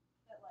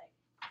that like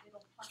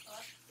it'll puff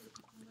up, so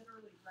it's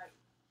literally right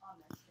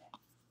on their skin.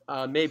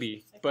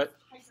 Maybe, Like, but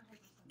it's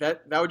hyper.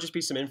 that would just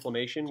be some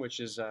inflammation, which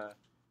is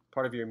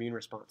part of your immune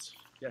response.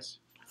 Yes.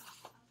 I was going to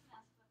ask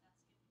about that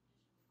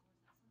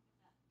skin condition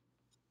before. Is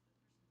that something that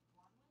the person's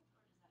born with,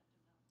 or does that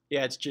develop?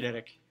 Yeah, it's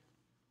genetic.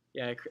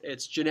 Yeah,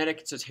 it's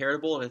genetic. It's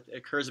heritable, and it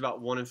occurs about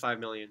 1 in 5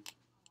 million.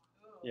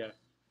 Yeah.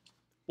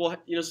 Well,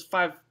 you know, it's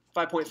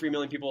 5.3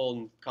 million people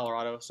in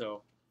Colorado,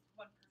 so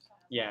 1%.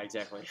 yeah,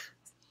 exactly.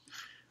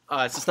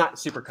 It's just not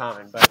super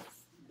common, but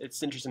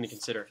it's interesting to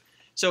consider.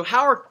 So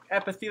how are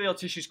epithelial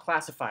tissues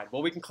classified?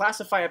 Well, we can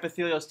classify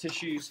epithelial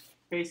tissues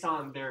based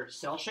on their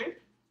cell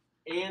shape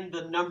and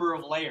the number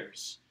of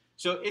layers.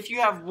 So if you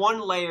have one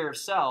layer of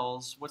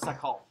cells, what's that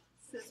called?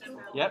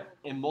 Yep,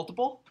 and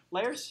multiple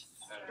layers?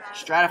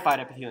 Stratified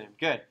epithelium,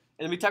 good.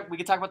 And then we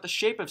can talk about the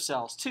shape of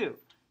cells too.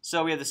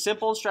 So we have the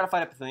simple and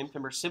stratified epithelium.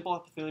 Remember, simple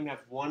epithelium have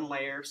one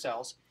layer of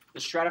cells. The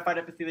stratified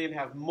epithelium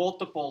have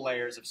multiple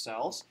layers of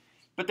cells.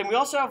 But then we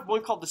also have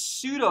one called the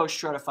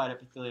pseudo-stratified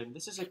epithelium.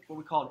 This is what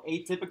we call an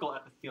atypical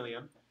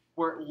epithelium,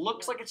 where it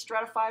looks like it's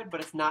stratified, but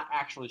it's not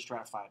actually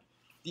stratified.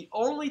 The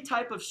only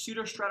type of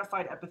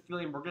pseudo-stratified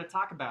epithelium we're going to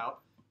talk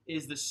about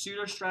is the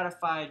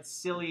pseudo-stratified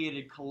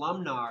ciliated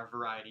columnar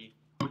variety,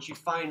 which you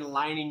find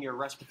lining your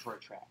respiratory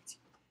tract.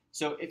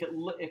 So if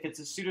it's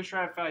a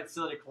pseudostratified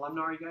cilia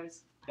columnar, you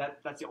guys,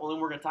 that's the only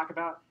one we're going to talk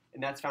about,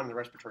 and that's found in the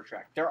respiratory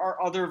tract. There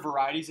are other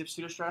varieties of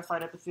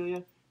pseudostratified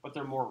epithelia, but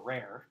they're more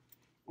rare.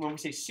 When we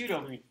say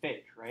pseudo, we mean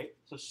fake, right?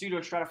 So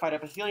pseudostratified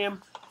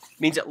epithelium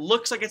means it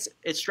looks like it's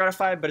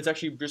stratified, but it's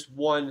actually just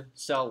one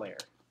cell layer.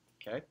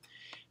 Okay.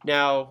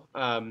 Now,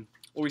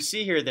 what we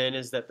see here then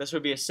is that this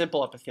would be a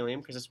simple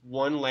epithelium because it's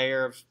one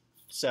layer of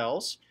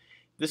cells.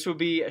 This would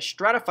be a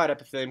stratified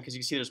epithelium because you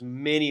can see there's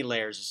many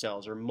layers of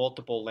cells or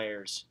multiple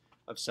layers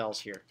of cells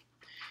here.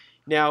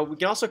 Now, we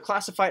can also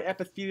classify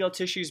epithelial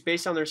tissues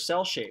based on their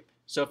cell shape.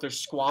 So if they're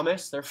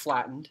squamous, they're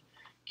flattened.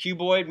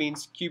 Cuboid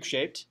means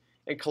cube-shaped.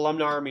 And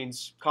columnar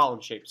means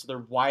column-shaped. So they're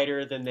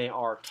wider than they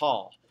are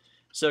tall.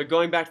 So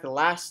going back to the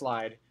last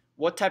slide,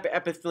 what type of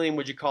epithelium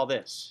would you call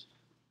this?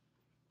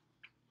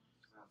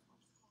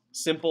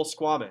 Simple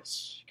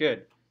squamous.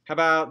 Good. How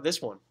about this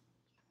one?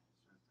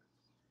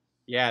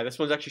 Yeah, this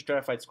one's actually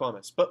stratified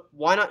squamous. But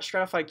why not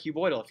stratified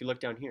cuboidal if you look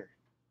down here?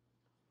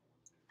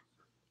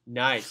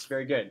 Nice.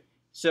 Very good.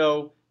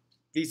 So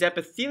these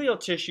epithelial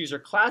tissues are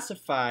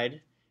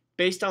classified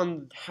based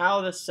on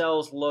how the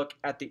cells look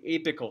at the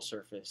apical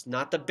surface,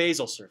 not the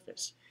basal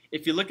surface.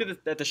 If you look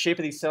at the shape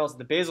of these cells at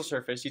the basal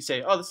surface, you'd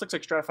say, oh, this looks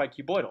like stratified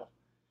cuboidal.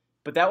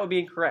 But that would be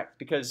incorrect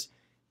because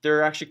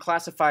they're actually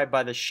classified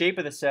by the shape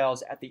of the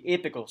cells at the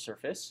apical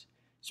surface.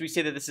 So we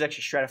say that this is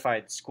actually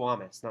stratified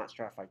squamous, not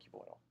stratified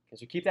cuboidal. Okay,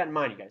 so keep that in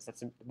mind, you guys.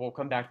 We'll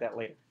come back to that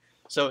later.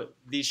 So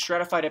these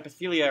stratified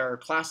epithelia are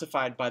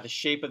classified by the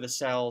shape of the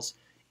cells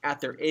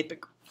at their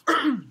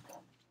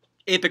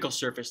apical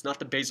surface, not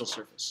the basal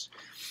surface.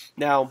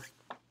 Now,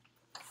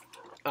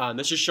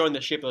 this is showing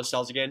the shape of those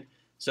cells again.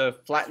 So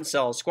flattened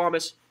cell is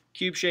squamous,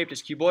 cube-shaped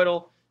is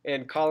cuboidal,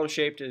 and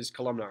column-shaped is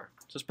columnar.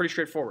 So it's pretty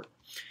straightforward.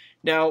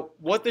 Now,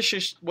 what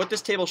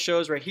this table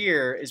shows right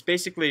here is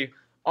basically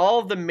all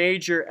of the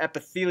major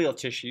epithelial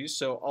tissues,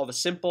 so all the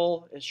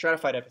simple and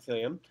stratified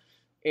epithelium,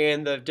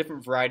 and the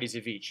different varieties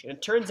of each. And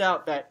it turns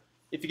out that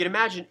if you can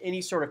imagine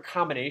any sort of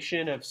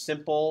combination of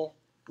simple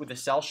with a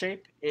cell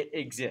shape, it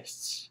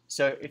exists.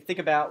 So if you think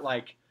about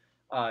like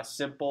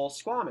simple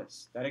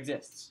squamous, that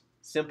exists.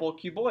 Simple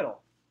cuboidal,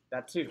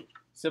 that too.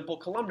 Simple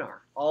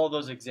columnar, all of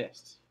those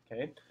exist.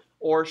 Okay?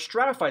 Or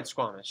stratified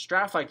squamous,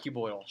 stratified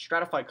cuboidal,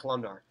 stratified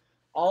columnar.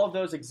 All of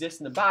those exist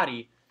in the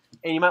body.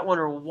 And you might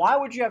wonder, why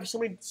would you have so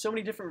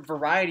many different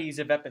varieties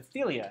of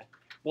epithelia?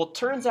 Well, it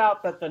turns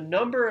out that the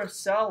number of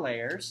cell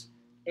layers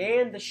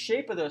and the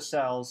shape of those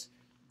cells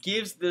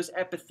gives those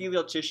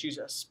epithelial tissues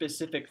a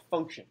specific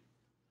function.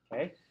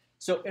 Okay?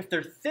 So if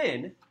they're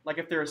thin, like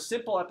if they're a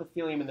simple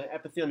epithelium and the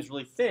epithelium is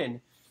really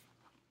thin,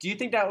 do you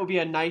think that would be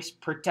a nice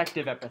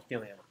protective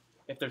epithelium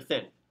if they're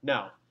thin?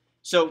 No.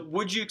 So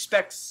would you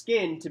expect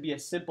skin to be a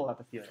simple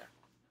epithelium?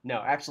 No,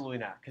 absolutely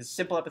not, because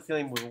simple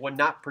epithelium would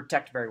not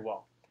protect very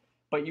well.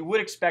 But you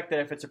would expect that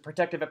if it's a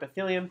protective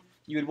epithelium,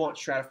 you would want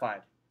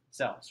stratified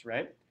cells,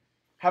 right?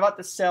 How about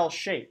the cell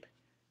shape?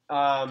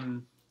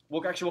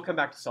 We'll come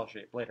back to cell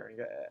shape later,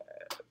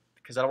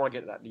 because I don't want to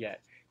get to that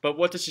yet. But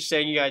what this is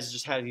saying, you guys, is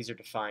just how these are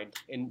defined.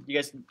 And you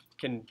guys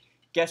can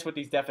guess what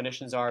these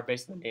definitions are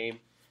based on the name.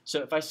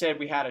 So if I said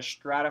we had a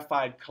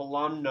stratified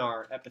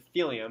columnar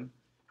epithelium,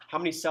 how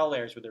many cell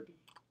layers would there be?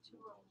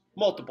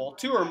 Multiple,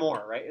 2 or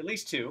more, right? At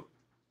least 2,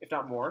 if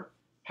not more.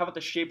 How about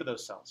the shape of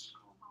those cells?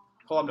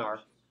 Columnar.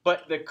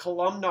 But the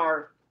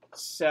columnar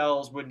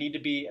cells would need to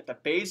be at the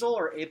basal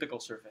or apical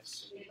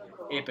surface?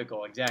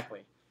 Apical,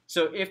 exactly.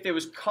 So if it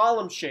was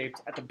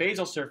column-shaped at the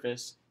basal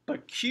surface,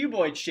 but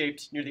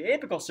cuboid-shaped near the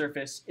apical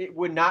surface, it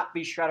would not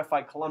be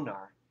stratified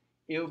columnar.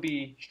 It would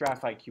be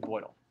stratified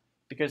cuboidal,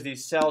 because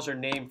these cells are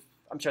named,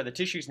 the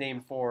tissue's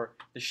named for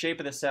the shape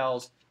of the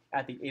cells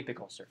at the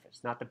apical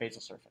surface, not the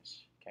basal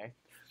surface. Okay.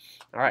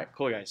 All right,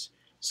 cool, guys.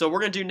 So what we're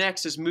going to do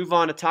next is move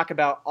on to talk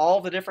about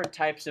all the different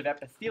types of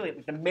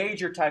epithelium, the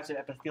major types of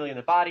epithelium in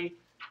the body,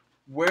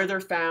 where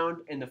they're found,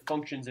 and the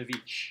functions of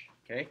each.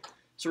 Okay.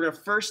 So we're going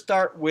to first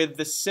start with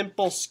the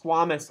simple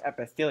squamous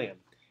epithelium.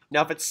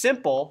 Now, if it's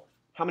simple,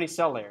 how many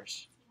cell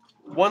layers?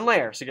 1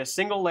 layer. So you get a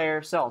single layer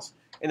of cells.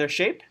 And their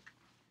shape?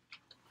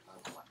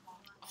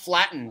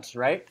 Flattened,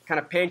 right? Kind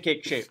of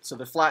pancake shaped, so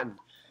they're flattened.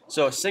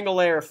 So a single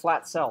layer of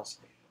flat cells.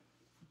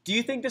 Do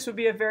you think this would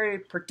be a very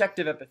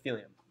protective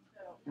epithelium?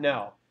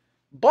 No.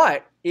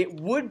 But it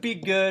would be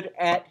good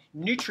at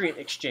nutrient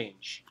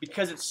exchange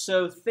because it's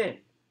so thin.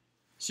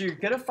 So you're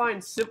going to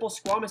find simple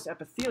squamous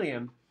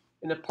epithelium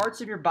in the parts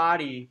of your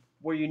body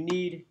where you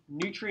need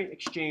nutrient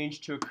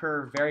exchange to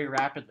occur very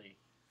rapidly.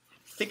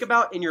 Think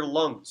about in your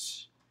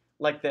lungs,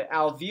 like the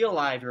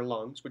alveoli of your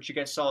lungs, which you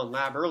guys saw in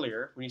lab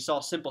earlier. When you saw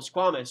simple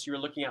squamous, you were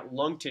looking at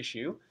lung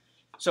tissue.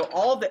 So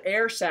all the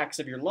air sacs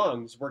of your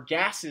lungs, where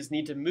gases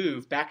need to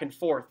move back and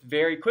forth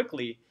very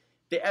quickly,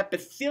 the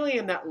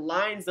epithelium that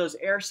lines those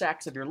air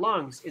sacs of your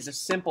lungs is a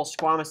simple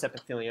squamous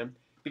epithelium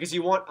because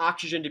you want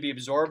oxygen to be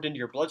absorbed into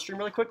your bloodstream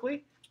really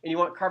quickly, and you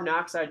want carbon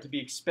dioxide to be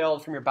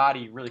expelled from your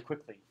body really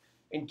quickly.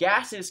 And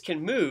gases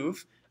can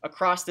move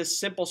across this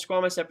simple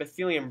squamous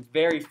epithelium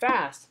very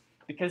fast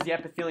because the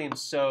epithelium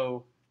is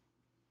so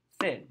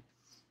thin.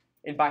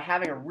 And by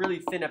having a really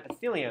thin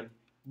epithelium,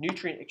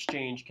 nutrient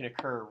exchange can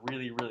occur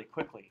really, really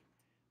quickly.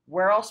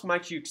 Where else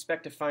might you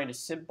expect to find a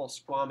simple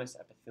squamous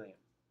epithelium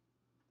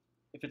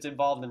if it's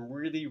involved in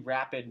really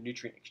rapid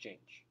nutrient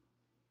exchange?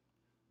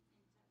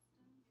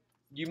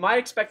 You might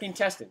expect the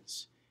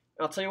intestines.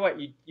 And I'll tell you what,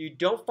 you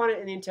don't find it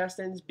in the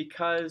intestines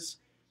because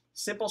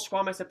simple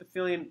squamous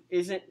epithelium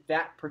isn't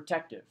that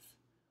protective.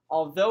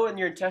 Although in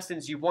your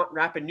intestines you want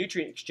rapid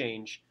nutrient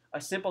exchange,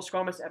 a simple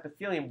squamous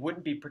epithelium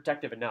wouldn't be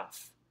protective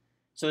enough.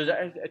 So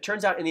it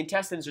turns out in the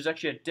intestines there's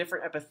actually a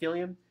different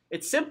epithelium.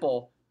 It's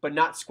simple, but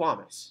not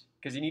squamous,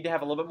 because you need to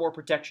have a little bit more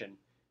protection,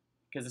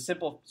 because the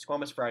simple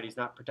squamous variety is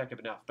not protective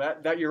enough.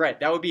 But you're right.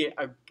 That would be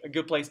a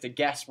good place to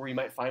guess where you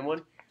might find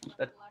one.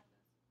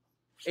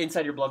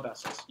 Inside your blood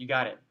vessels. You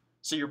got it.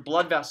 So your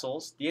blood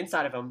vessels, the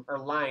inside of them, are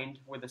lined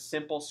with a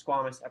simple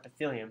squamous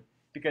epithelium,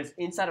 because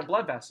inside of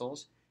blood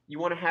vessels, you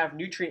want to have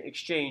nutrient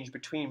exchange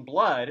between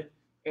blood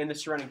and the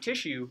surrounding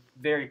tissue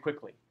very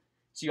quickly.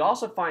 So you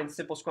also find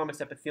simple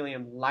squamous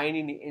epithelium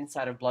lining the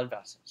inside of blood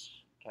vessels.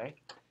 Okay?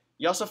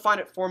 You also find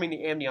it forming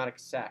the amniotic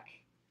sac.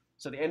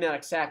 So the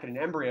amniotic sac in an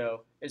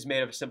embryo is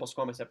made of a simple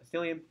squamous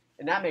epithelium,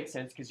 and that makes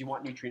sense because you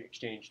want nutrient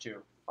exchange to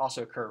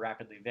also occur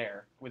rapidly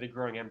there with a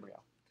growing embryo.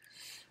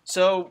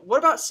 So what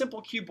about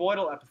simple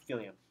cuboidal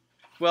epithelium?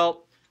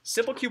 Well,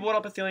 simple cuboidal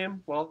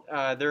epithelium,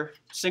 they're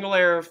single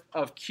layer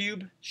of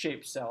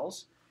cube-shaped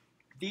cells.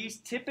 These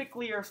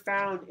typically are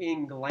found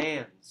in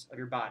glands of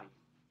your body.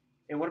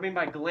 And what I mean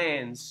by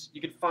glands, you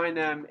can find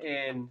them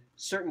in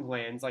certain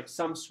glands, like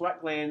some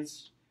sweat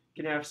glands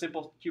can have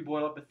simple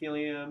cuboidal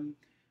epithelium.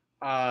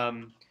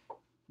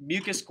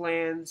 Mucus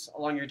glands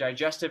along your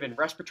digestive and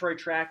respiratory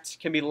tract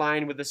can be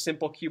lined with a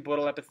simple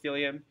cuboidal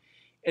epithelium.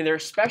 And they're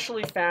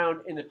especially found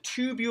in the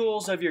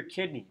tubules of your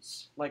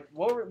kidneys. Like,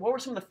 what were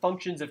some of the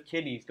functions of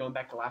kidneys going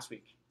back to last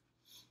week?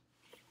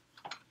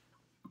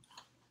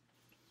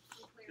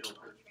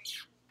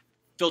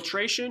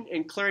 Filtration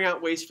and clearing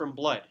out waste from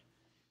blood.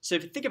 So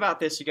if you think about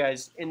this, you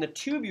guys, in the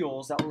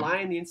tubules that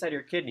line the inside of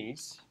your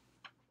kidneys,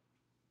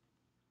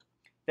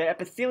 the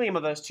epithelium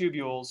of those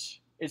tubules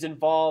is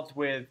involved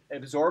with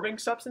absorbing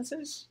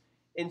substances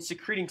and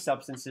secreting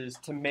substances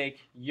to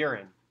make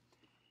urine.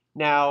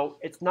 Now,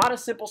 it's not a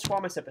simple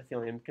squamous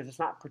epithelium because it's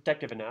not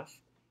protective enough,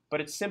 but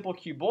it's simple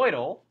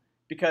cuboidal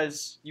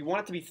because you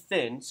want it to be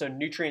thin so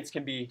nutrients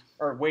can be,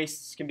 or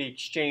wastes can be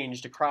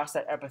exchanged across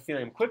that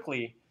epithelium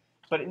quickly,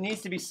 but it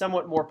needs to be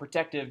somewhat more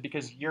protective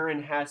because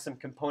urine has some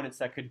components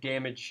that could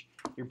damage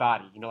your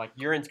body. You know, like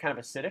urine's kind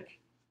of acidic,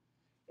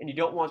 and you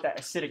don't want that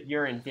acidic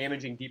urine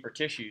damaging deeper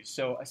tissues.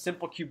 So a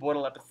simple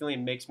cuboidal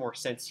epithelium makes more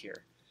sense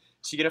here.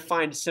 So you're going to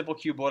find a simple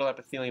cuboidal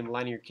epithelium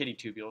lining your kidney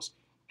tubules.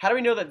 How do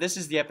we know that this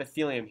is the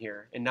epithelium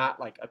here and not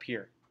like up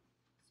here?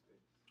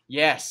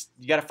 Yes,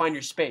 you got to find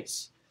your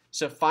space.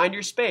 So find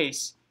your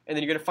space, and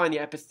then you're going to find the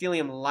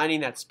epithelium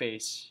lining that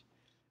space.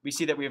 We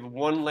see that we have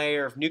one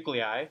layer of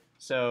nuclei,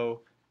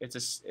 so it's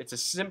a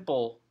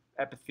simple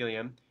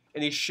epithelium,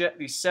 and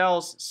these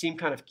cells seem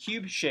kind of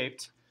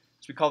cube-shaped,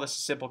 so we call this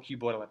a simple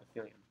cuboidal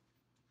epithelium.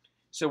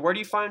 So where do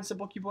you find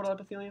simple cuboidal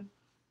epithelium?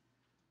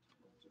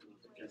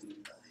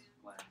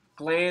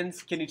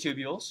 Glands, kidney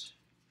tubules.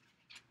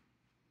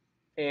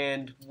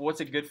 And what's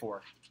it good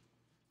for?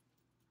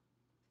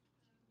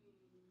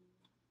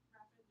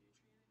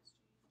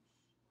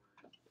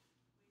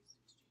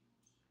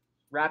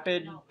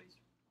 Rapid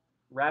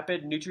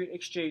nutrient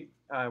exchange,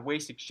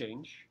 waste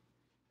exchange,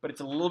 but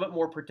it's a little bit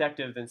more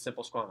protective than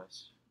simple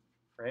squamous,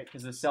 right?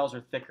 Because the cells are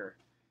thicker.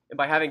 And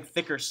by having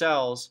thicker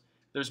cells,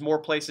 there's more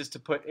places to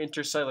put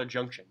intercellular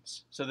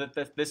junctions, so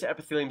that this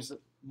epithelium is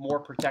more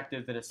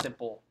protective than a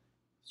simple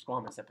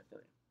squamous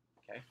epithelium.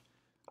 Okay?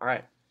 All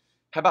right.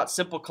 How about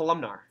simple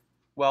columnar?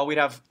 Well, we'd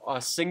have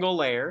a single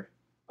layer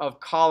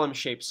of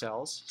column-shaped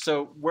cells.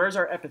 So where's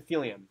our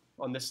epithelium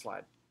on this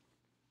slide?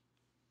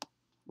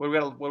 What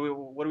do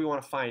we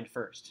want to find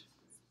first?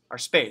 Our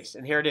space,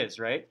 and here it is,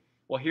 right?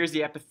 Well, here's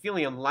the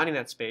epithelium lining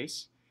that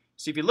space.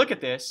 So if you look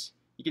at this,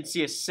 you can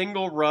see a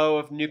single row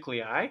of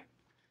nuclei.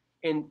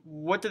 And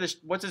what does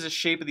the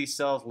shape of these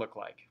cells look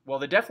like? Well,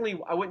 they're definitely,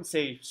 I wouldn't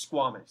say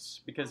squamous,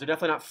 because they're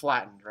definitely not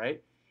flattened,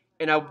 right?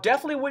 And I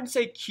definitely wouldn't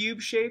say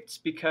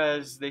cube-shaped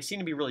because they seem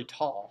to be really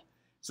tall.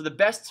 So the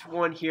best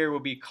one here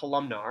will be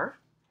columnar.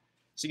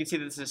 So you can see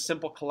that this is a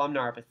simple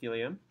columnar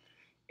epithelium.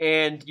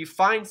 And you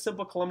find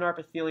simple columnar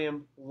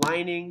epithelium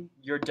lining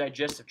your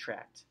digestive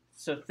tract.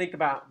 So think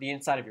about the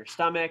inside of your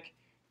stomach,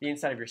 the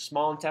inside of your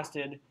small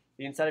intestine,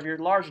 the inside of your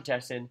large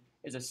intestine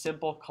is a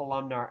simple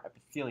columnar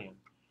epithelium.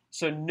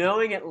 So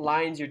knowing it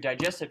lines your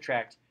digestive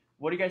tract,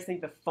 what do you guys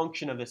think the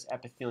function of this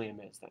epithelium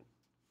is then?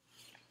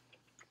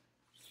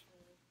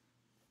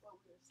 What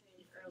we were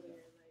saying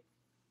earlier,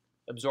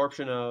 like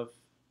Absorption of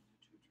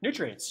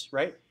nutrients,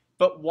 right?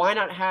 But why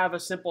not have a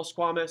simple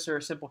squamous or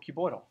a simple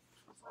cuboidal?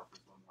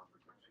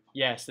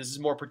 Yes, this is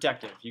more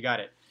protective. You got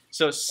it.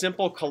 So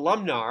simple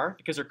columnar,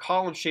 because they're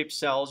column-shaped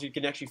cells, you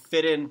can actually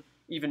fit in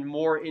even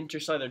more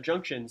intercellular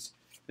junctions.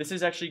 This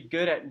is actually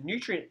good at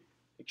nutrient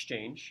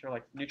exchange, or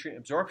like nutrient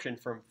absorption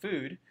from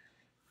food.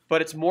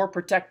 but it's more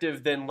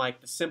protective than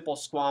like the simple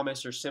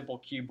squamous or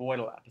simple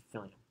cuboidal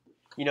epithelium.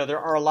 You know,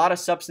 there are a lot of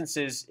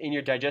substances in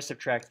your digestive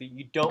tract that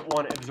you don't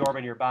want to absorb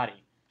in your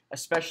body,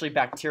 especially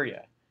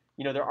bacteria.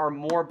 You know, there are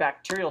more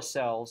bacterial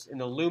cells in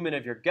the lumen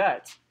of your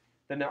gut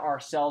than there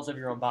are cells of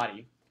your own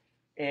body.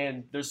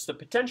 And there's the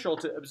potential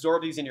to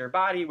absorb these in your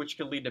body, which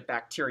could lead to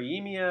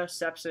bacteremia,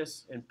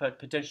 sepsis, and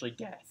potentially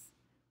death,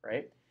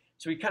 right?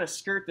 So we kind of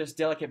skirt this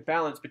delicate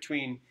balance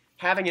between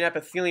having an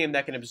epithelium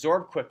that can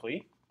absorb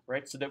quickly,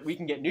 right, so that we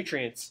can get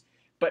nutrients,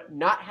 but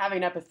not having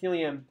an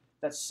epithelium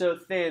that's so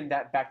thin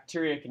that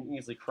bacteria can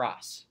easily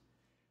cross.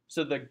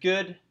 So the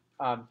good,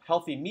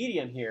 healthy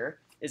medium here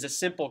is a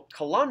simple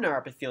columnar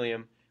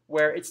epithelium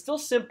where it's still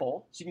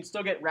simple, so you can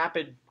still get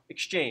rapid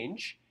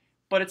exchange,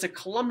 but it's a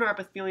columnar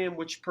epithelium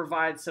which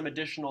provides some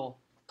additional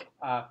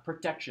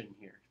protection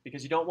here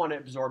because you don't want to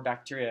absorb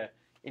bacteria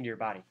into your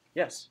body.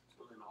 Yes?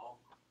 So then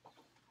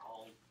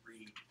all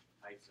three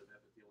types of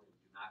epithelium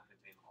do not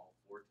contain all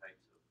four types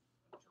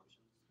of junctions?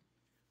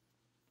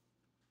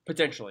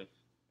 Potentially.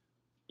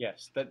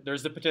 Yes,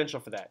 there's the potential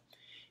for that.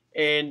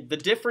 And the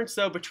difference,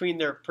 though, between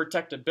their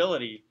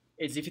protectability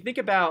is if you think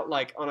about,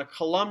 like, on a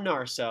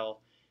columnar cell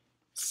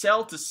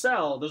to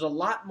cell, there's a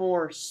lot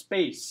more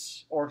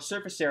space or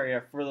surface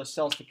area for those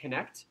cells to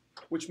connect,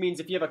 which means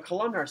if you have a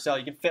columnar cell,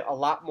 you can fit a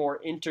lot more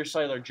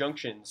intercellular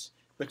junctions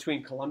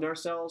between columnar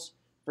cells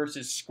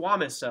versus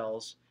squamous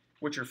cells,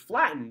 which are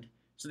flattened,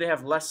 so they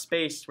have less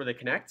space where they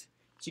connect.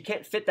 So you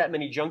can't fit that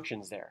many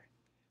junctions there.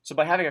 So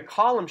by having a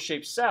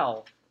column-shaped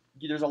cell,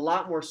 there's a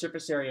lot more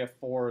surface area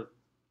for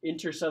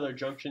intercellular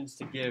junctions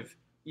to give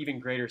even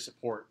greater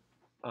support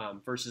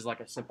versus like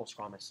a simple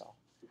squamous cell.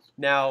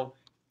 Now,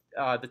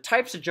 the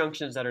types of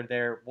junctions that are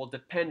there will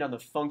depend on the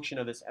function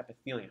of this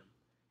epithelium.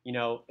 You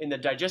know, in the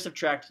digestive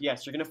tract,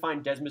 yes, you're going to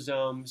find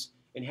desmosomes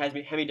and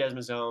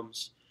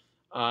hemidesmosomes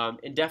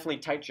and definitely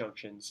tight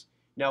junctions.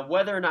 Now,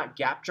 whether or not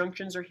gap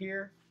junctions are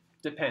here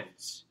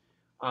depends.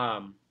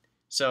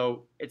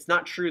 So it's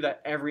not true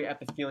that every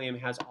epithelium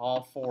has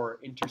all four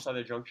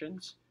intercellular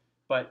junctions,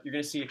 but you're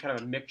going to see a kind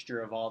of a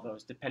mixture of all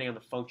those depending on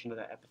the function of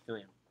that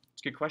epithelium.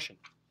 It's a good question.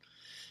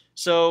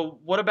 So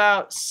what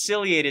about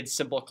ciliated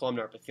simple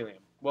columnar epithelium?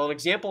 Well, an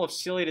example of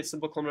ciliated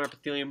simple columnar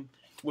epithelium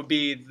would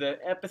be the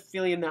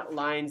epithelium that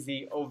lines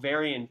the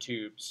ovarian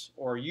tubes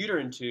or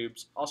uterine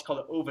tubes, also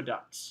called the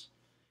oviducts.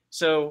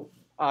 So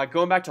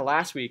going back to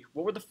last week,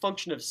 what were the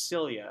function of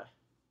cilia?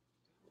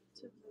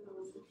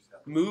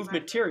 Move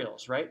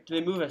materials, right? Do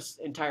they move an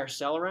entire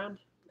cell around?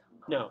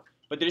 No,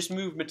 but they just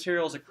move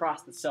materials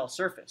across the cell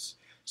surface.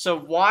 So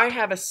why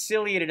have a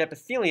ciliated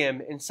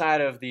epithelium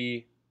inside of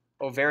the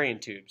ovarian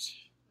tubes?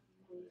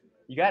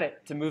 You got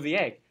it, to move the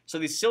egg. So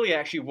these cilia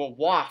actually will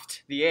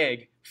waft the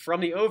egg from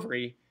the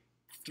ovary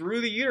through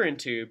the uterine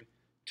tube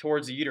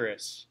towards the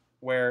uterus,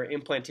 where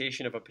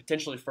implantation of a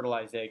potentially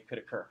fertilized egg could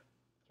occur.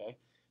 Okay?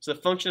 So the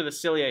function of the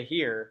cilia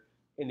here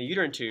in the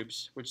uterine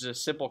tubes, which is a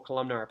simple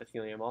columnar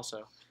epithelium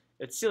also,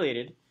 it's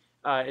ciliated,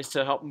 is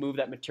to help move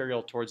that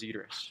material towards the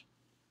uterus.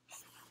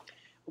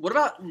 What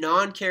about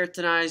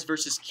non-keratinized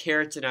versus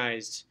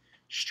keratinized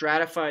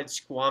stratified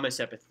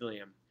squamous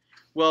epithelium?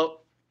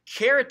 Well,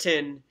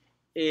 keratin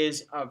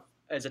is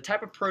a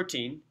type of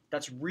protein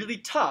that's really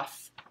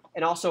tough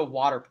and also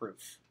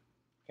waterproof.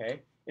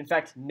 Okay? In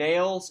fact,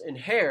 nails and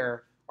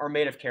hair are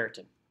made of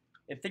keratin.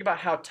 And think about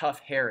how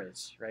tough hair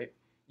is, right?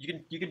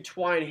 You can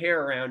twine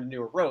hair around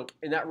into a rope,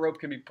 and that rope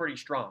can be pretty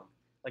strong.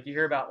 Like you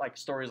hear about like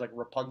stories like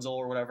Rapunzel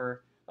or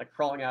whatever, like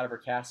crawling out of her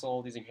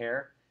castle using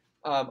hair.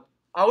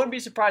 I wouldn't be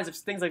surprised if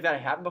things like that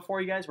had happened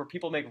before, you guys, where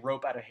people make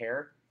rope out of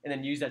hair and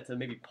then use that to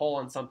maybe pull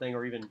on something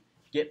or even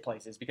get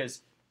places,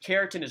 because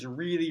keratin is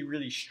really,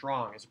 really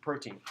strong as a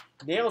protein.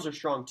 Nails are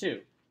strong too.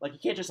 Like you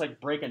can't just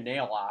like break a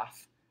nail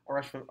off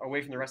or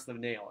away from the rest of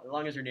the nail, as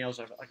long as your nails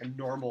have like a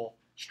normal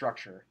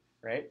structure,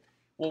 right?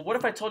 Well, what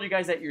if I told you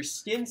guys that your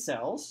skin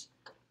cells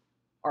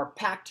are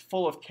packed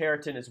full of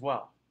keratin as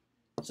well?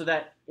 So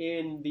that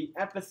in the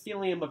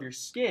epithelium of your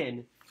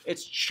skin,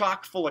 it's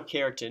chock full of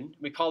keratin.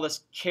 We call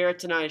this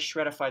keratinized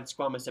stratified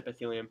squamous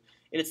epithelium.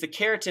 And it's the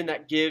keratin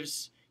that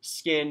gives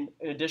skin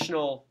an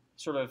additional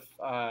sort of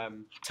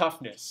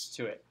toughness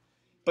to it.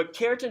 But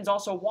keratin is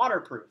also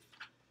waterproof.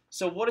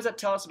 So what does that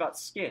tell us about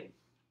skin?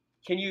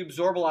 Can you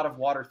absorb a lot of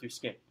water through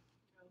skin?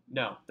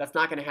 No, that's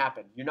not going to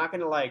happen. You're not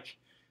going to like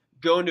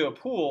go into a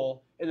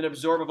pool and then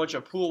absorb a bunch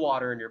of pool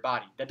water in your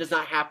body. That does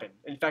not happen.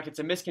 In fact, it's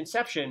a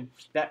misconception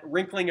that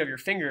wrinkling of your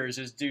fingers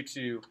is due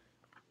to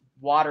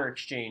water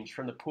exchange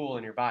from the pool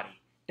in your body.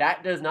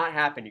 That does not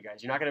happen, you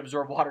guys. You're not going to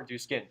absorb water through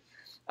skin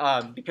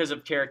because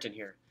of keratin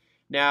here.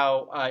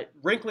 Now,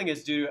 wrinkling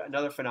is due to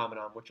another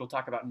phenomenon, which we'll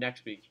talk about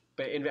next week,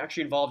 but it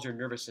actually involves your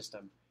nervous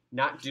system,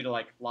 not due to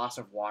like loss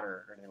of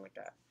water or anything like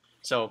that.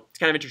 So it's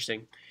kind of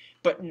interesting.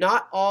 But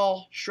not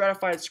all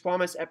stratified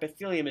squamous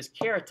epithelium is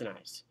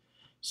keratinized.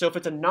 So if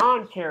it's a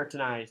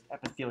non-keratinized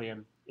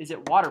epithelium, is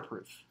it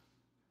waterproof?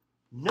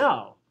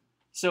 No.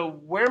 So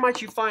where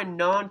might you find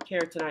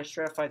non-keratinized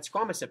stratified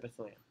squamous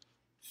epithelium?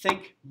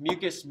 Think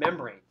mucous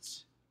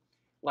membranes,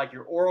 like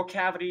your oral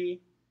cavity,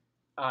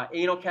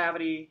 anal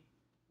cavity,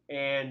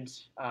 and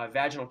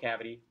vaginal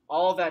cavity,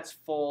 all of that's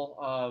full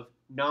of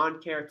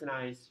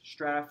non-keratinized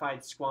stratified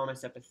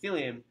squamous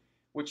epithelium,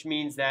 which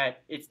means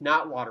that it's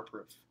not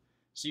waterproof.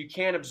 So you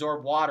can't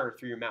absorb water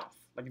through your mouth.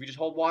 Like if you just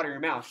hold water in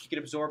your mouth, you can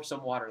absorb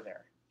some water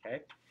there.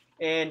 Okay,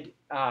 and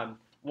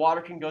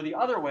water can go the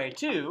other way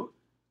too,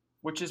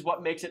 which is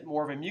what makes it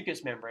more of a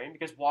mucous membrane,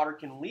 because water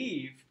can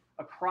leave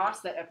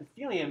across that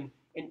epithelium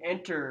and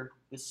enter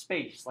the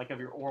space, like of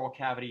your oral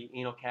cavity,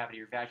 anal cavity,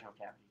 or vaginal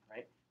cavity,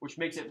 right? Which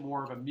makes it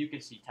more of a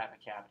mucousy type of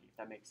cavity, if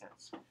that makes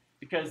sense.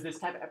 Because this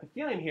type of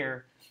epithelium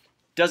here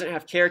doesn't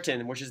have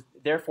keratin, which is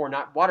therefore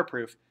not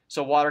waterproof,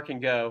 so water can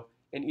go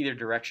in either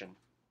direction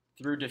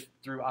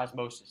through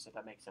osmosis, if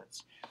that makes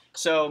sense.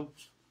 So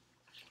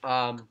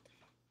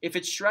if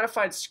it's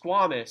stratified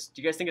squamous,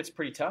 do you guys think it's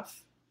pretty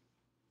tough?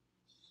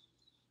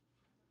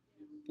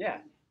 Yeah.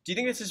 Do you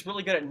think this is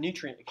really good at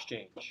nutrient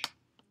exchange?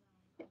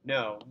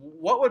 No.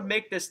 What would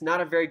make this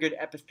not a very good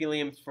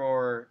epithelium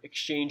for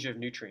exchange of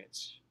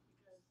nutrients?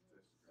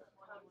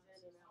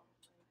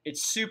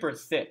 It's super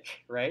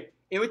thick, right?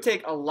 It would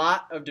take a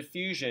lot of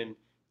diffusion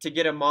to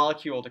get a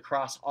molecule to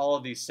cross all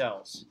of these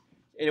cells.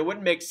 And it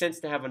wouldn't make sense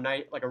to have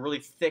a really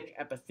thick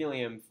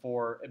epithelium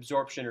for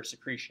absorption or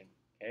secretion,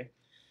 okay?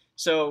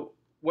 So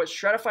what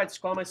stratified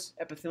squamous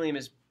epithelium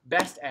is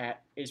best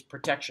at is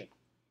protection.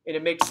 And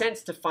it makes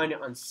sense to find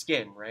it on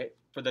skin, right,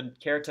 for the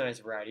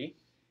keratinized variety,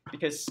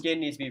 because skin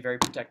needs to be very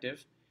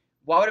protective.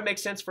 Why would it make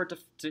sense for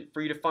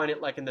you to find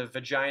it like in the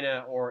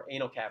vagina or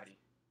anal cavity?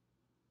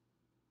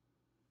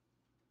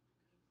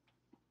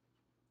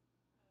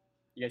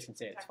 You guys can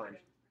say it, it's fine.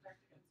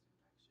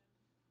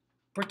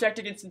 Protect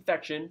against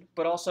infection,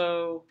 but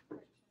also,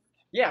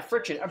 yeah,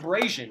 friction,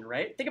 abrasion,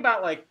 right? Think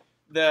about like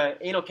the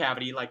anal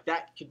cavity, like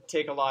that could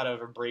take a lot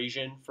of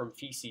abrasion from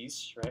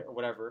feces, right, or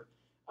whatever.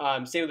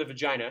 Same with the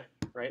vagina,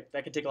 right?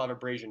 That could take a lot of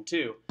abrasion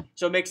too.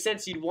 So it makes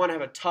sense you'd want to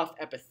have a tough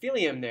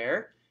epithelium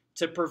there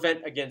to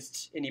prevent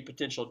against any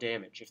potential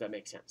damage, if that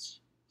makes sense.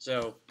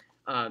 So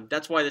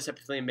that's why this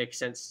epithelium makes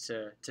sense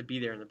to be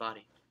there in the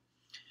body.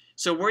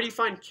 So where do you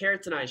find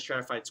keratinized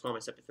stratified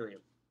squamous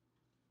epithelium?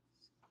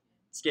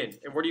 Skin.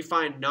 And where do you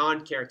find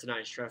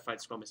non-keratinized stratified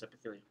squamous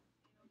epithelium?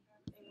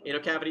 Anal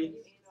cavity,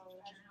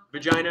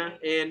 vagina,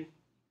 and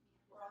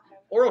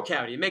oral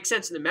cavity. It makes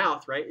sense in the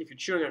mouth, right? If you're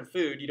chewing on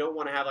food, you don't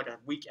want to have like a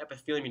weak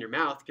epithelium in your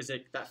mouth because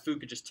that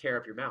food could just tear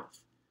up your mouth.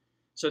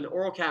 So in the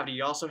oral cavity,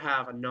 you also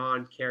have a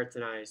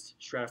non-keratinized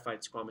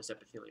stratified squamous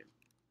epithelium.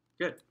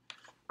 Good.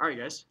 All right,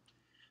 guys.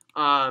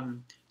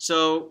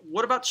 So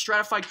what about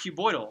stratified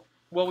cuboidal?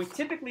 Well, we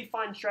typically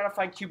find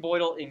stratified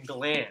cuboidal in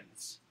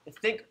glands.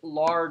 Think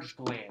large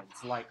glands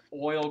like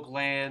oil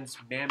glands,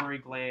 mammary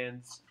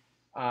glands.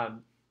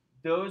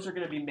 Those are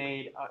going to be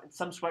made,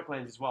 some sweat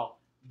glands as well.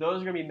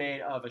 Those are going to be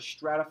made of a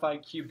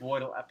stratified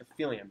cuboidal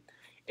epithelium.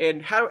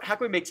 And how can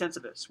we make sense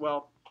of this?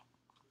 Well,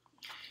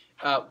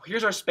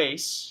 here's our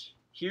space.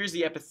 Here's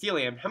the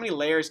epithelium. How many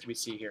layers do we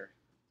see here?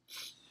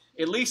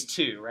 At least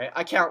two, right?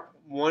 I count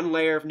one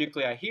layer of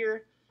nuclei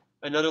here,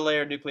 another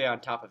layer of nuclei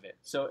on top of it.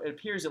 So it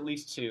appears at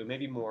least two,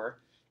 maybe more.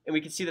 And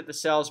we can see that the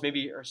cells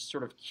maybe are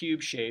sort of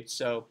cube-shaped.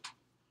 So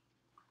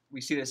we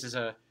see this as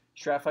a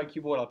stratified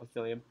cuboidal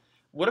epithelium.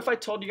 What if I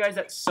told you guys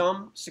that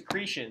some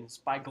secretions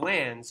by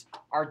glands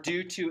are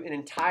due to an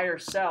entire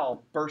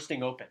cell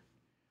bursting open?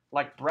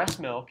 Like breast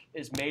milk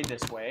is made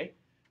this way,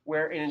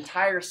 where an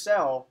entire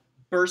cell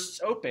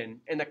bursts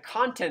open and the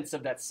contents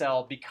of that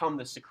cell become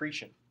the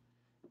secretion.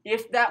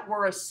 If that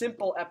were a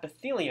simple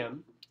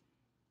epithelium,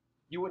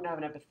 you wouldn't have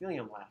an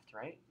epithelium left,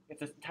 right? If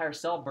the entire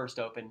cell burst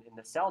open and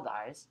the cell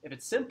dies, if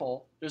it's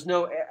simple, there's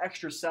no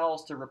extra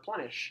cells to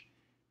replenish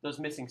those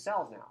missing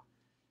cells now.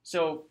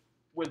 So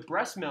with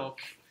breast milk,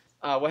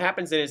 what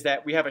happens then is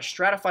that we have a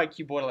stratified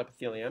cuboidal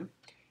epithelium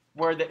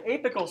where the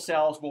apical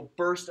cells will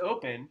burst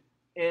open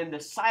and the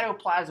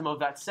cytoplasm of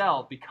that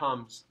cell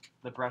becomes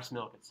the breast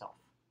milk itself.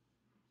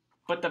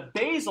 But the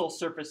basal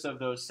surface of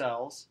those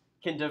cells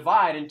can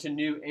divide into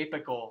new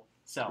apical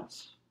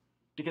cells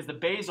because the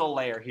basal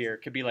layer here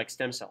could be like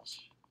stem cells.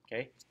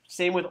 Okay.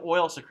 Same with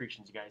oil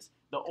secretions, you guys.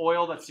 The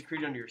oil that's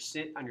secreted on your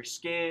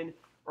skin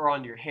or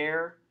on your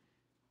hair,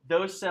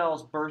 those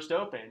cells burst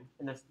open,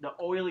 and the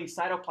oily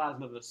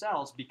cytoplasm of those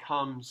cells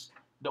becomes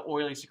the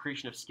oily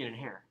secretion of skin and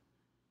hair,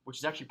 which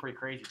is actually pretty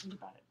crazy to think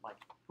about it. Like,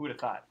 who would have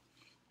thought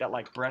that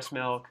like breast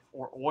milk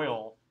or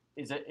oil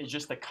is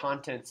just the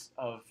contents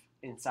of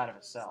inside of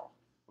a cell,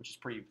 which is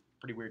pretty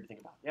weird to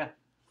think about. Yeah.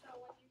 So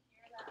when you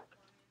hear that women can't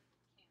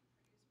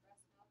produce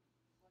breast milk,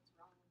 what's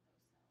wrong with those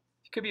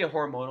cells? It could be a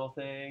hormonal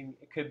thing.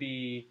 It could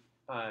be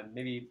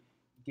maybe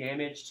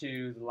damage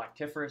to the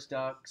lactiferous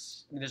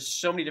ducts. I mean, there's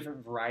so many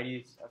different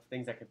varieties of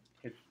things that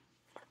could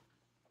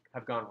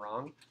have gone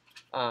wrong.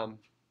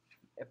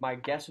 If my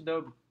guess would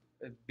though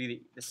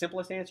be the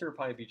simplest answer would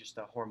probably be just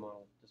a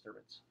hormonal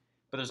disturbance.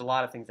 But there's a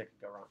lot of things that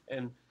could go wrong,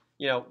 and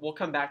we'll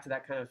come back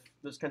to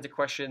those kinds of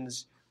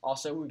questions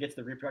also when we get to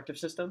the reproductive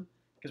system,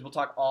 because we'll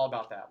talk all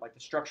about that, like the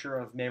structure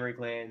of mammary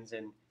glands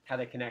and how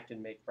they connect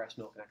and make breast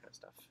milk and that kind of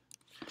stuff.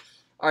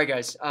 All right,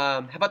 guys.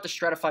 How about the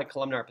stratified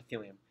columnar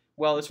epithelium?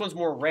 Well, this one's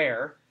more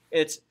rare.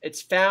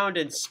 It's found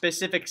in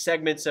specific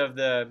segments of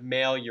the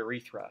male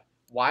urethra.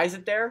 Why is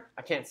it there?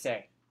 I can't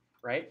say,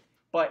 right?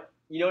 But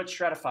you know it's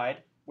stratified,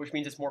 which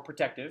means it's more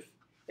protective.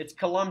 It's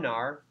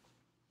columnar,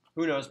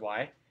 who knows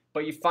why,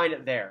 but you find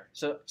it there.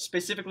 So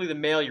specifically the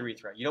male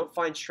urethra. You don't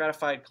find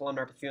stratified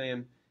columnar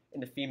epithelium in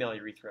the female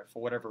urethra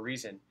for whatever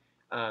reason.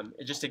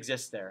 It just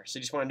exists there. So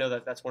you just want to know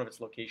that that's one of its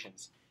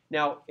locations.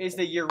 Now, is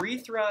the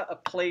urethra a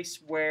place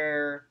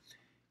where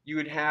you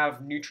would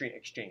have nutrient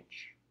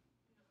exchange?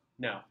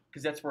 No,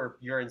 because that's where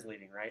urine's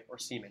leaving, right? Or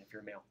semen if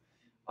you're a male.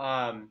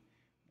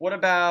 What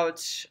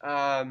about,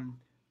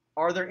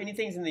 are there any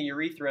things in the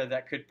urethra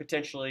that could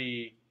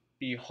potentially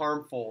be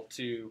harmful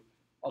to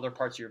other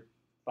parts of your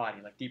body,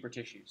 like deeper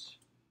tissues?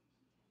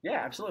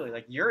 Yeah, absolutely.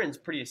 Like urine's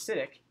pretty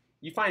acidic.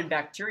 You find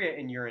bacteria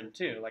in urine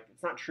too. Like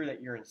it's not true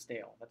that urine's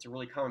stale. That's a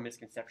really common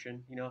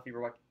misconception. You know, if you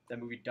ever watched that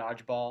movie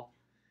Dodgeball,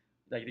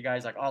 like the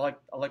guy's like, oh,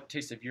 I like the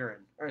taste of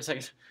urine, or it's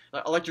like,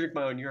 I like to drink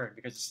my own urine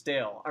because it's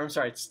stale. I'm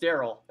sorry, it's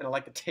sterile, and I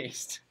like the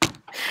taste.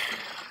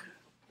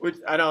 Which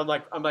I know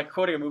I'm like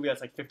quoting a movie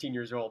that's like 15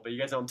 years old, but you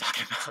guys know what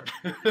I'm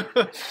talking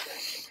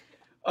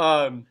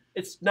about.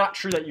 It's not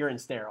true that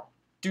urine's sterile.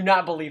 Do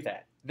not believe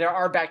that. There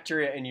are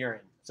bacteria in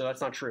urine, so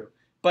that's not true.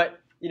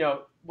 But you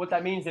know what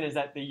that means then is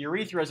that the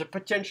urethra is a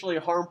potentially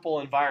harmful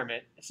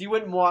environment. So you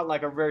wouldn't want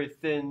like a very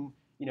thin,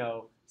 you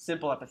know,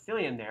 simple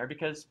epithelium there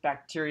because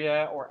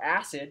bacteria or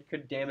acid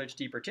could damage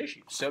deeper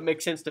tissues. So it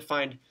makes sense to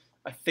find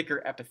a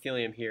thicker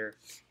epithelium here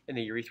in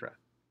the urethra.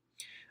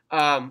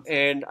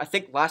 And I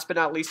think last but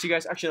not least, you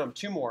guys, actually no,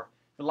 two more.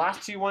 The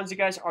last two ones, you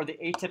guys, are the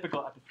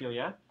atypical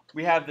epithelia.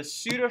 We have the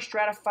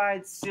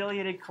pseudostratified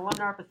ciliated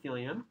columnar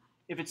epithelium.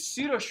 If it's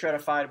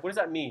pseudostratified, what does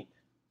that mean?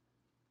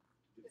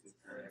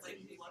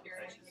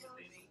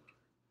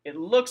 It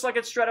looks like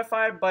it's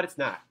stratified, but it's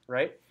not,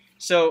 right?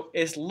 So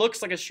it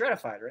looks like it's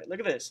stratified, right? Look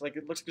at this. Like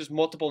it looks like there's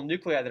multiple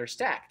nuclei that are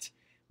stacked.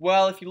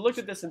 Well, if you looked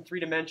at this in 3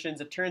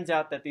 dimensions, it turns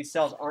out that these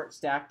cells aren't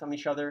stacked on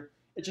each other.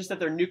 It's just that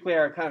their nuclei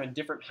are kind of in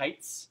different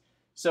heights.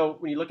 So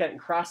when you look at it in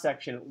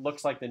cross-section, it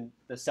looks like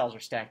the cells are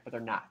stacked, but they're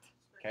not.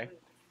 Okay?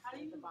 How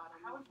would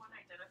one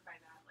identify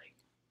that?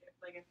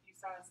 Like if you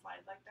saw a slide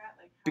like that,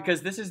 like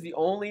Because this is the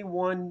only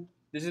one.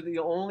 This is the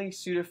only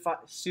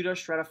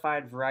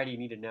pseudostratified variety you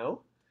need to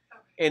know.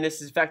 Okay. And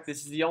this is, in fact,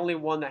 this is the only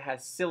one that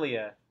has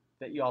cilia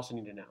that you also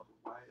need to know.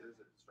 Why is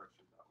it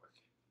structured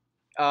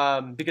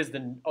that way? Because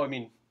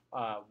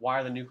why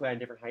are the nuclei in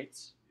different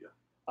heights?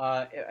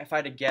 Yeah. If I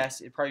had to guess,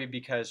 it'd probably be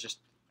because just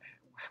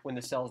when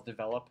the cells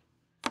develop.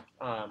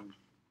 There's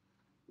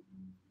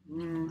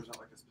not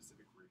like a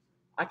specific reason.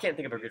 I can't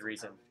think of a good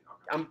reason.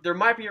 Okay. There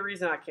might be a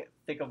reason. I can't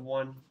think of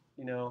one.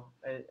 You know,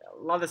 a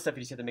lot of this stuff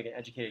you just have to make an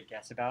educated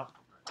guess about.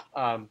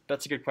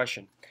 That's a good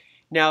question.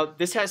 Now,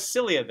 this has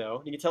cilia,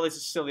 though. You can tell this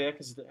is cilia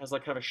because it has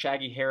like kind of a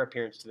shaggy hair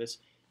appearance to this.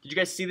 Did you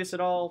guys see this at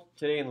all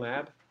today in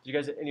lab?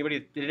 Did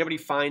anybody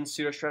find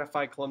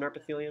pseudostratified columnar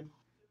epithelium?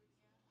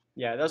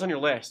 Yeah, that was on your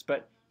list.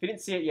 But if you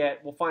didn't see it yet,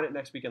 we'll find it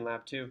next week in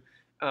lab too.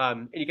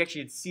 And you can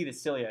actually see the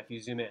cilia if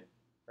you zoom in,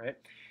 right?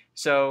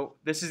 So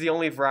this is the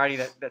only variety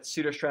that's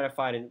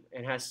pseudostratified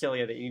and has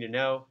cilia that you need to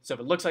know. So if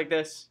it looks like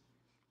this,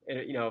 if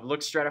it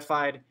looks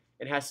stratified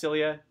and has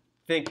cilia,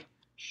 think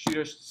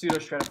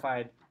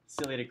pseudostratified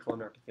ciliated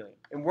columnar epithelium.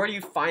 And where do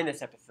you find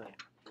this epithelium?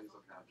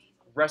 Nasal cavity.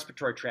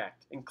 Respiratory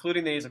tract,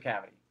 including the nasal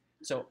cavity.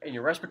 So in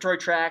your respiratory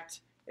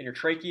tract, in your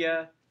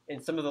trachea,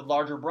 and some of the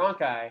larger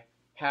bronchi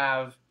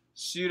have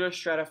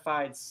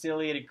pseudostratified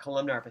ciliated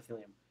columnar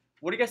epithelium.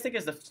 What do you guys think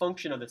is the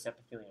function of this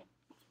epithelium?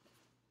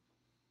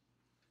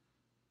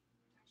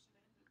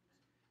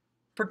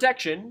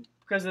 Protection,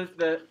 because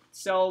the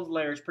cell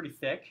layer is pretty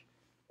thick,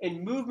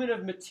 and movement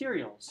of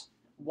materials.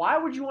 Why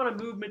would you want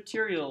to move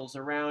materials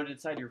around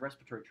inside your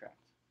respiratory tract?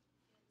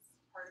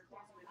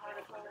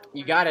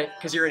 You got it,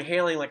 because you're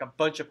inhaling like a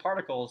bunch of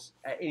particles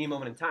at any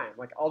moment in time.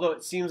 Like, although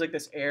it seems like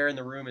this air in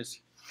the room is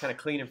kind of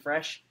clean and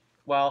fresh,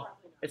 well,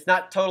 it's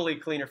not totally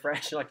clean or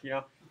fresh. Like,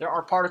 there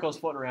are particles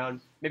floating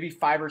around, maybe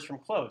fibers from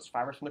clothes,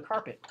 fibers from the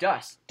carpet,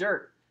 dust,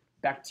 dirt,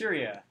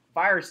 bacteria,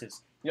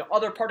 viruses.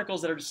 Other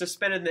particles that are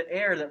suspended in the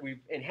air that we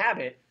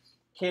inhabit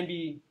can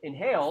be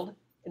inhaled,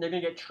 and they're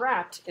going to get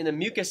trapped in the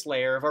mucus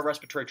layer of our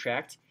respiratory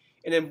tract.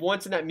 And then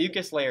once in that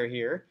mucus layer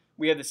here,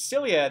 we have the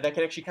cilia that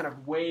can actually kind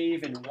of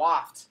wave and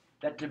waft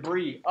that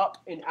debris up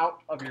and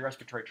out of your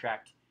respiratory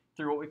tract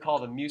through what we call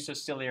the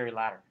mucociliary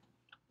ladder.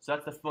 So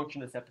that's the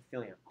function of this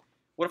epithelium.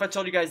 What if I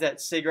told you guys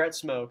that cigarette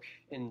smoke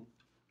and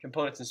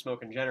components in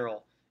smoke in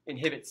general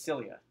inhibit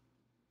cilia?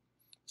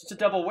 So it's a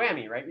double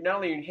whammy, right? You're not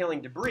only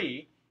inhaling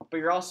debris, but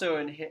you're also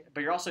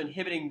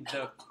inhibiting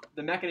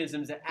the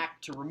mechanisms that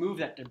act to remove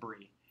that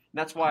debris. And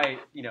that's why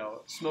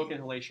smoke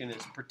inhalation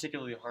is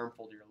particularly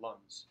harmful to your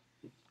lungs.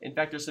 In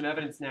fact, there's some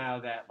evidence now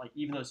that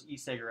even those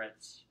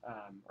e-cigarettes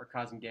are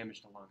causing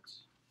damage to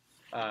lungs,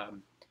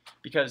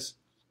 because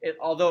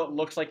although it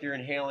looks like you're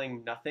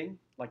inhaling nothing,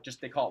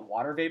 they call it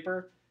water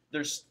vapor,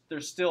 there's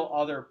still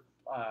other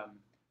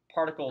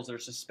particles that are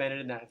suspended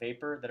in that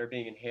vapor that are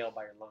being inhaled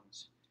by your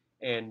lungs,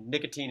 and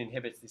nicotine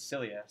inhibits the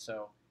cilia,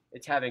 so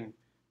it's having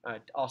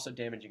also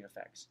damaging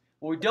effects.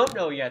 What we don't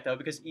know yet, though,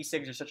 because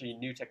e-cigs are such a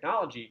new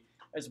technology,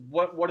 is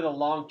what are the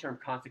long-term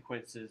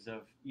consequences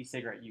of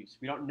e-cigarette use.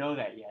 We don't know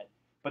that yet,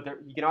 but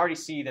you can already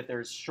see that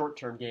there's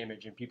short-term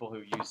damage in people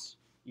who use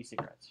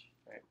e-cigarettes.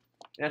 Right?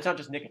 And that's not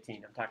just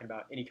nicotine. I'm talking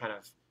about any kind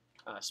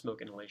of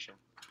smoke inhalation.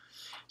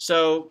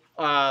 So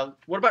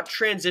what about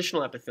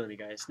transitional epithelium,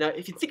 guys? Now,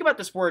 if you think about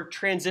this word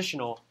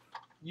transitional,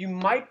 you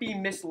might be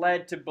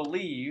misled to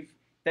believe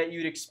that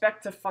you'd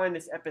expect to find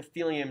this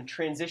epithelium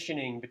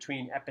transitioning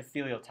between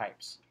epithelial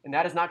types. And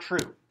that is not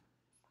true.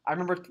 I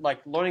remember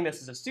learning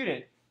this as a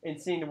student and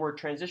seeing the word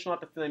transitional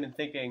epithelium and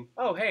thinking,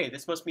 oh, hey,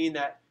 this must mean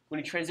that when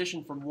you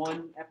transition from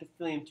one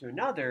epithelium to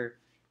another,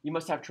 you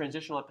must have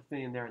transitional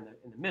epithelium there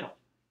in the middle.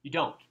 You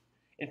don't.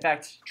 In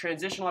fact,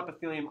 transitional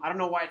epithelium, I don't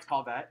know why it's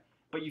called that,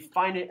 but you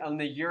find it on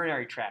the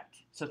urinary tract.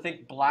 So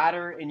think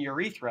bladder and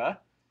urethra,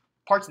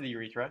 parts of the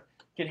urethra,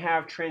 can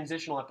have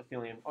transitional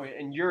epithelium,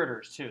 and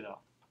ureters too, though.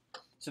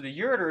 So the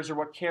ureters are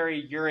what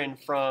carry urine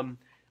from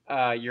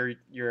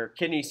your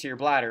kidneys to your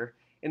bladder,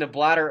 and the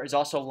bladder is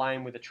also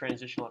lined with a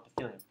transitional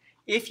epithelium.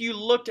 If you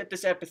looked at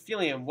this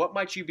epithelium, what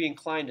might you be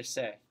inclined to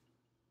say?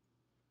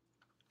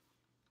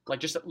 Like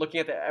just looking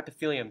at the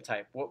epithelium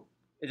type,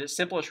 is it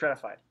simple or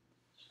stratified?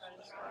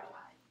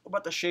 What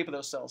about the shape of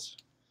those cells?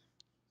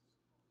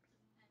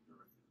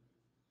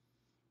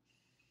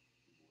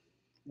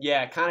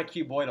 Yeah, kind of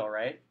cuboidal,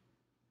 right?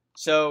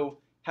 So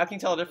how can you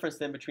tell the difference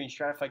then between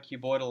stratified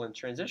cuboidal and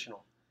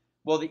transitional?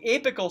 Well, the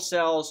apical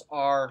cells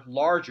are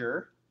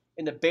larger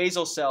and the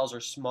basal cells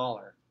are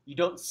smaller. You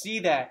don't see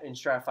that in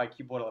stratified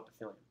cuboidal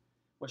epithelium.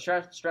 With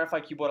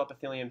stratified cuboidal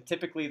epithelium,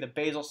 typically the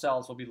basal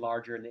cells will be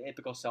larger and the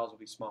apical cells will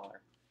be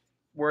smaller.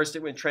 Whereas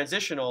in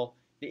transitional,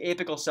 the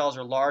apical cells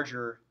are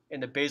larger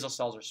and the basal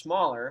cells are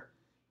smaller.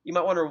 You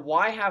might wonder,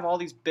 why have all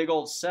these big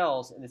old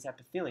cells in this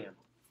epithelium?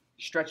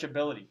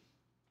 Stretchability.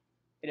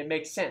 And it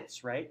makes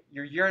sense, right?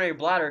 Your urinary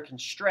bladder can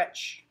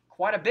stretch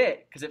quite a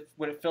bit because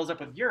when it fills up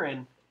with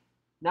urine,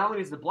 not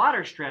only does the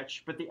bladder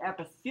stretch, but the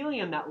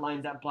epithelium that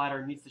lines that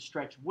bladder needs to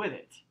stretch with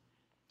it.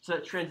 So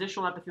that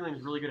transitional epithelium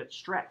is really good at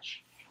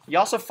stretch. You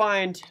also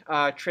find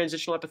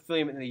transitional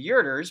epithelium in the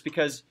ureters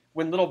because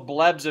when little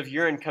blebs of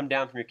urine come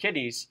down from your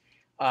kidneys,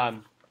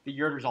 the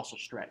ureters also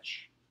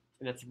stretch.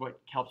 And that's what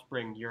helps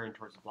bring urine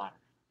towards the bladder.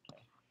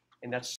 Okay. And that's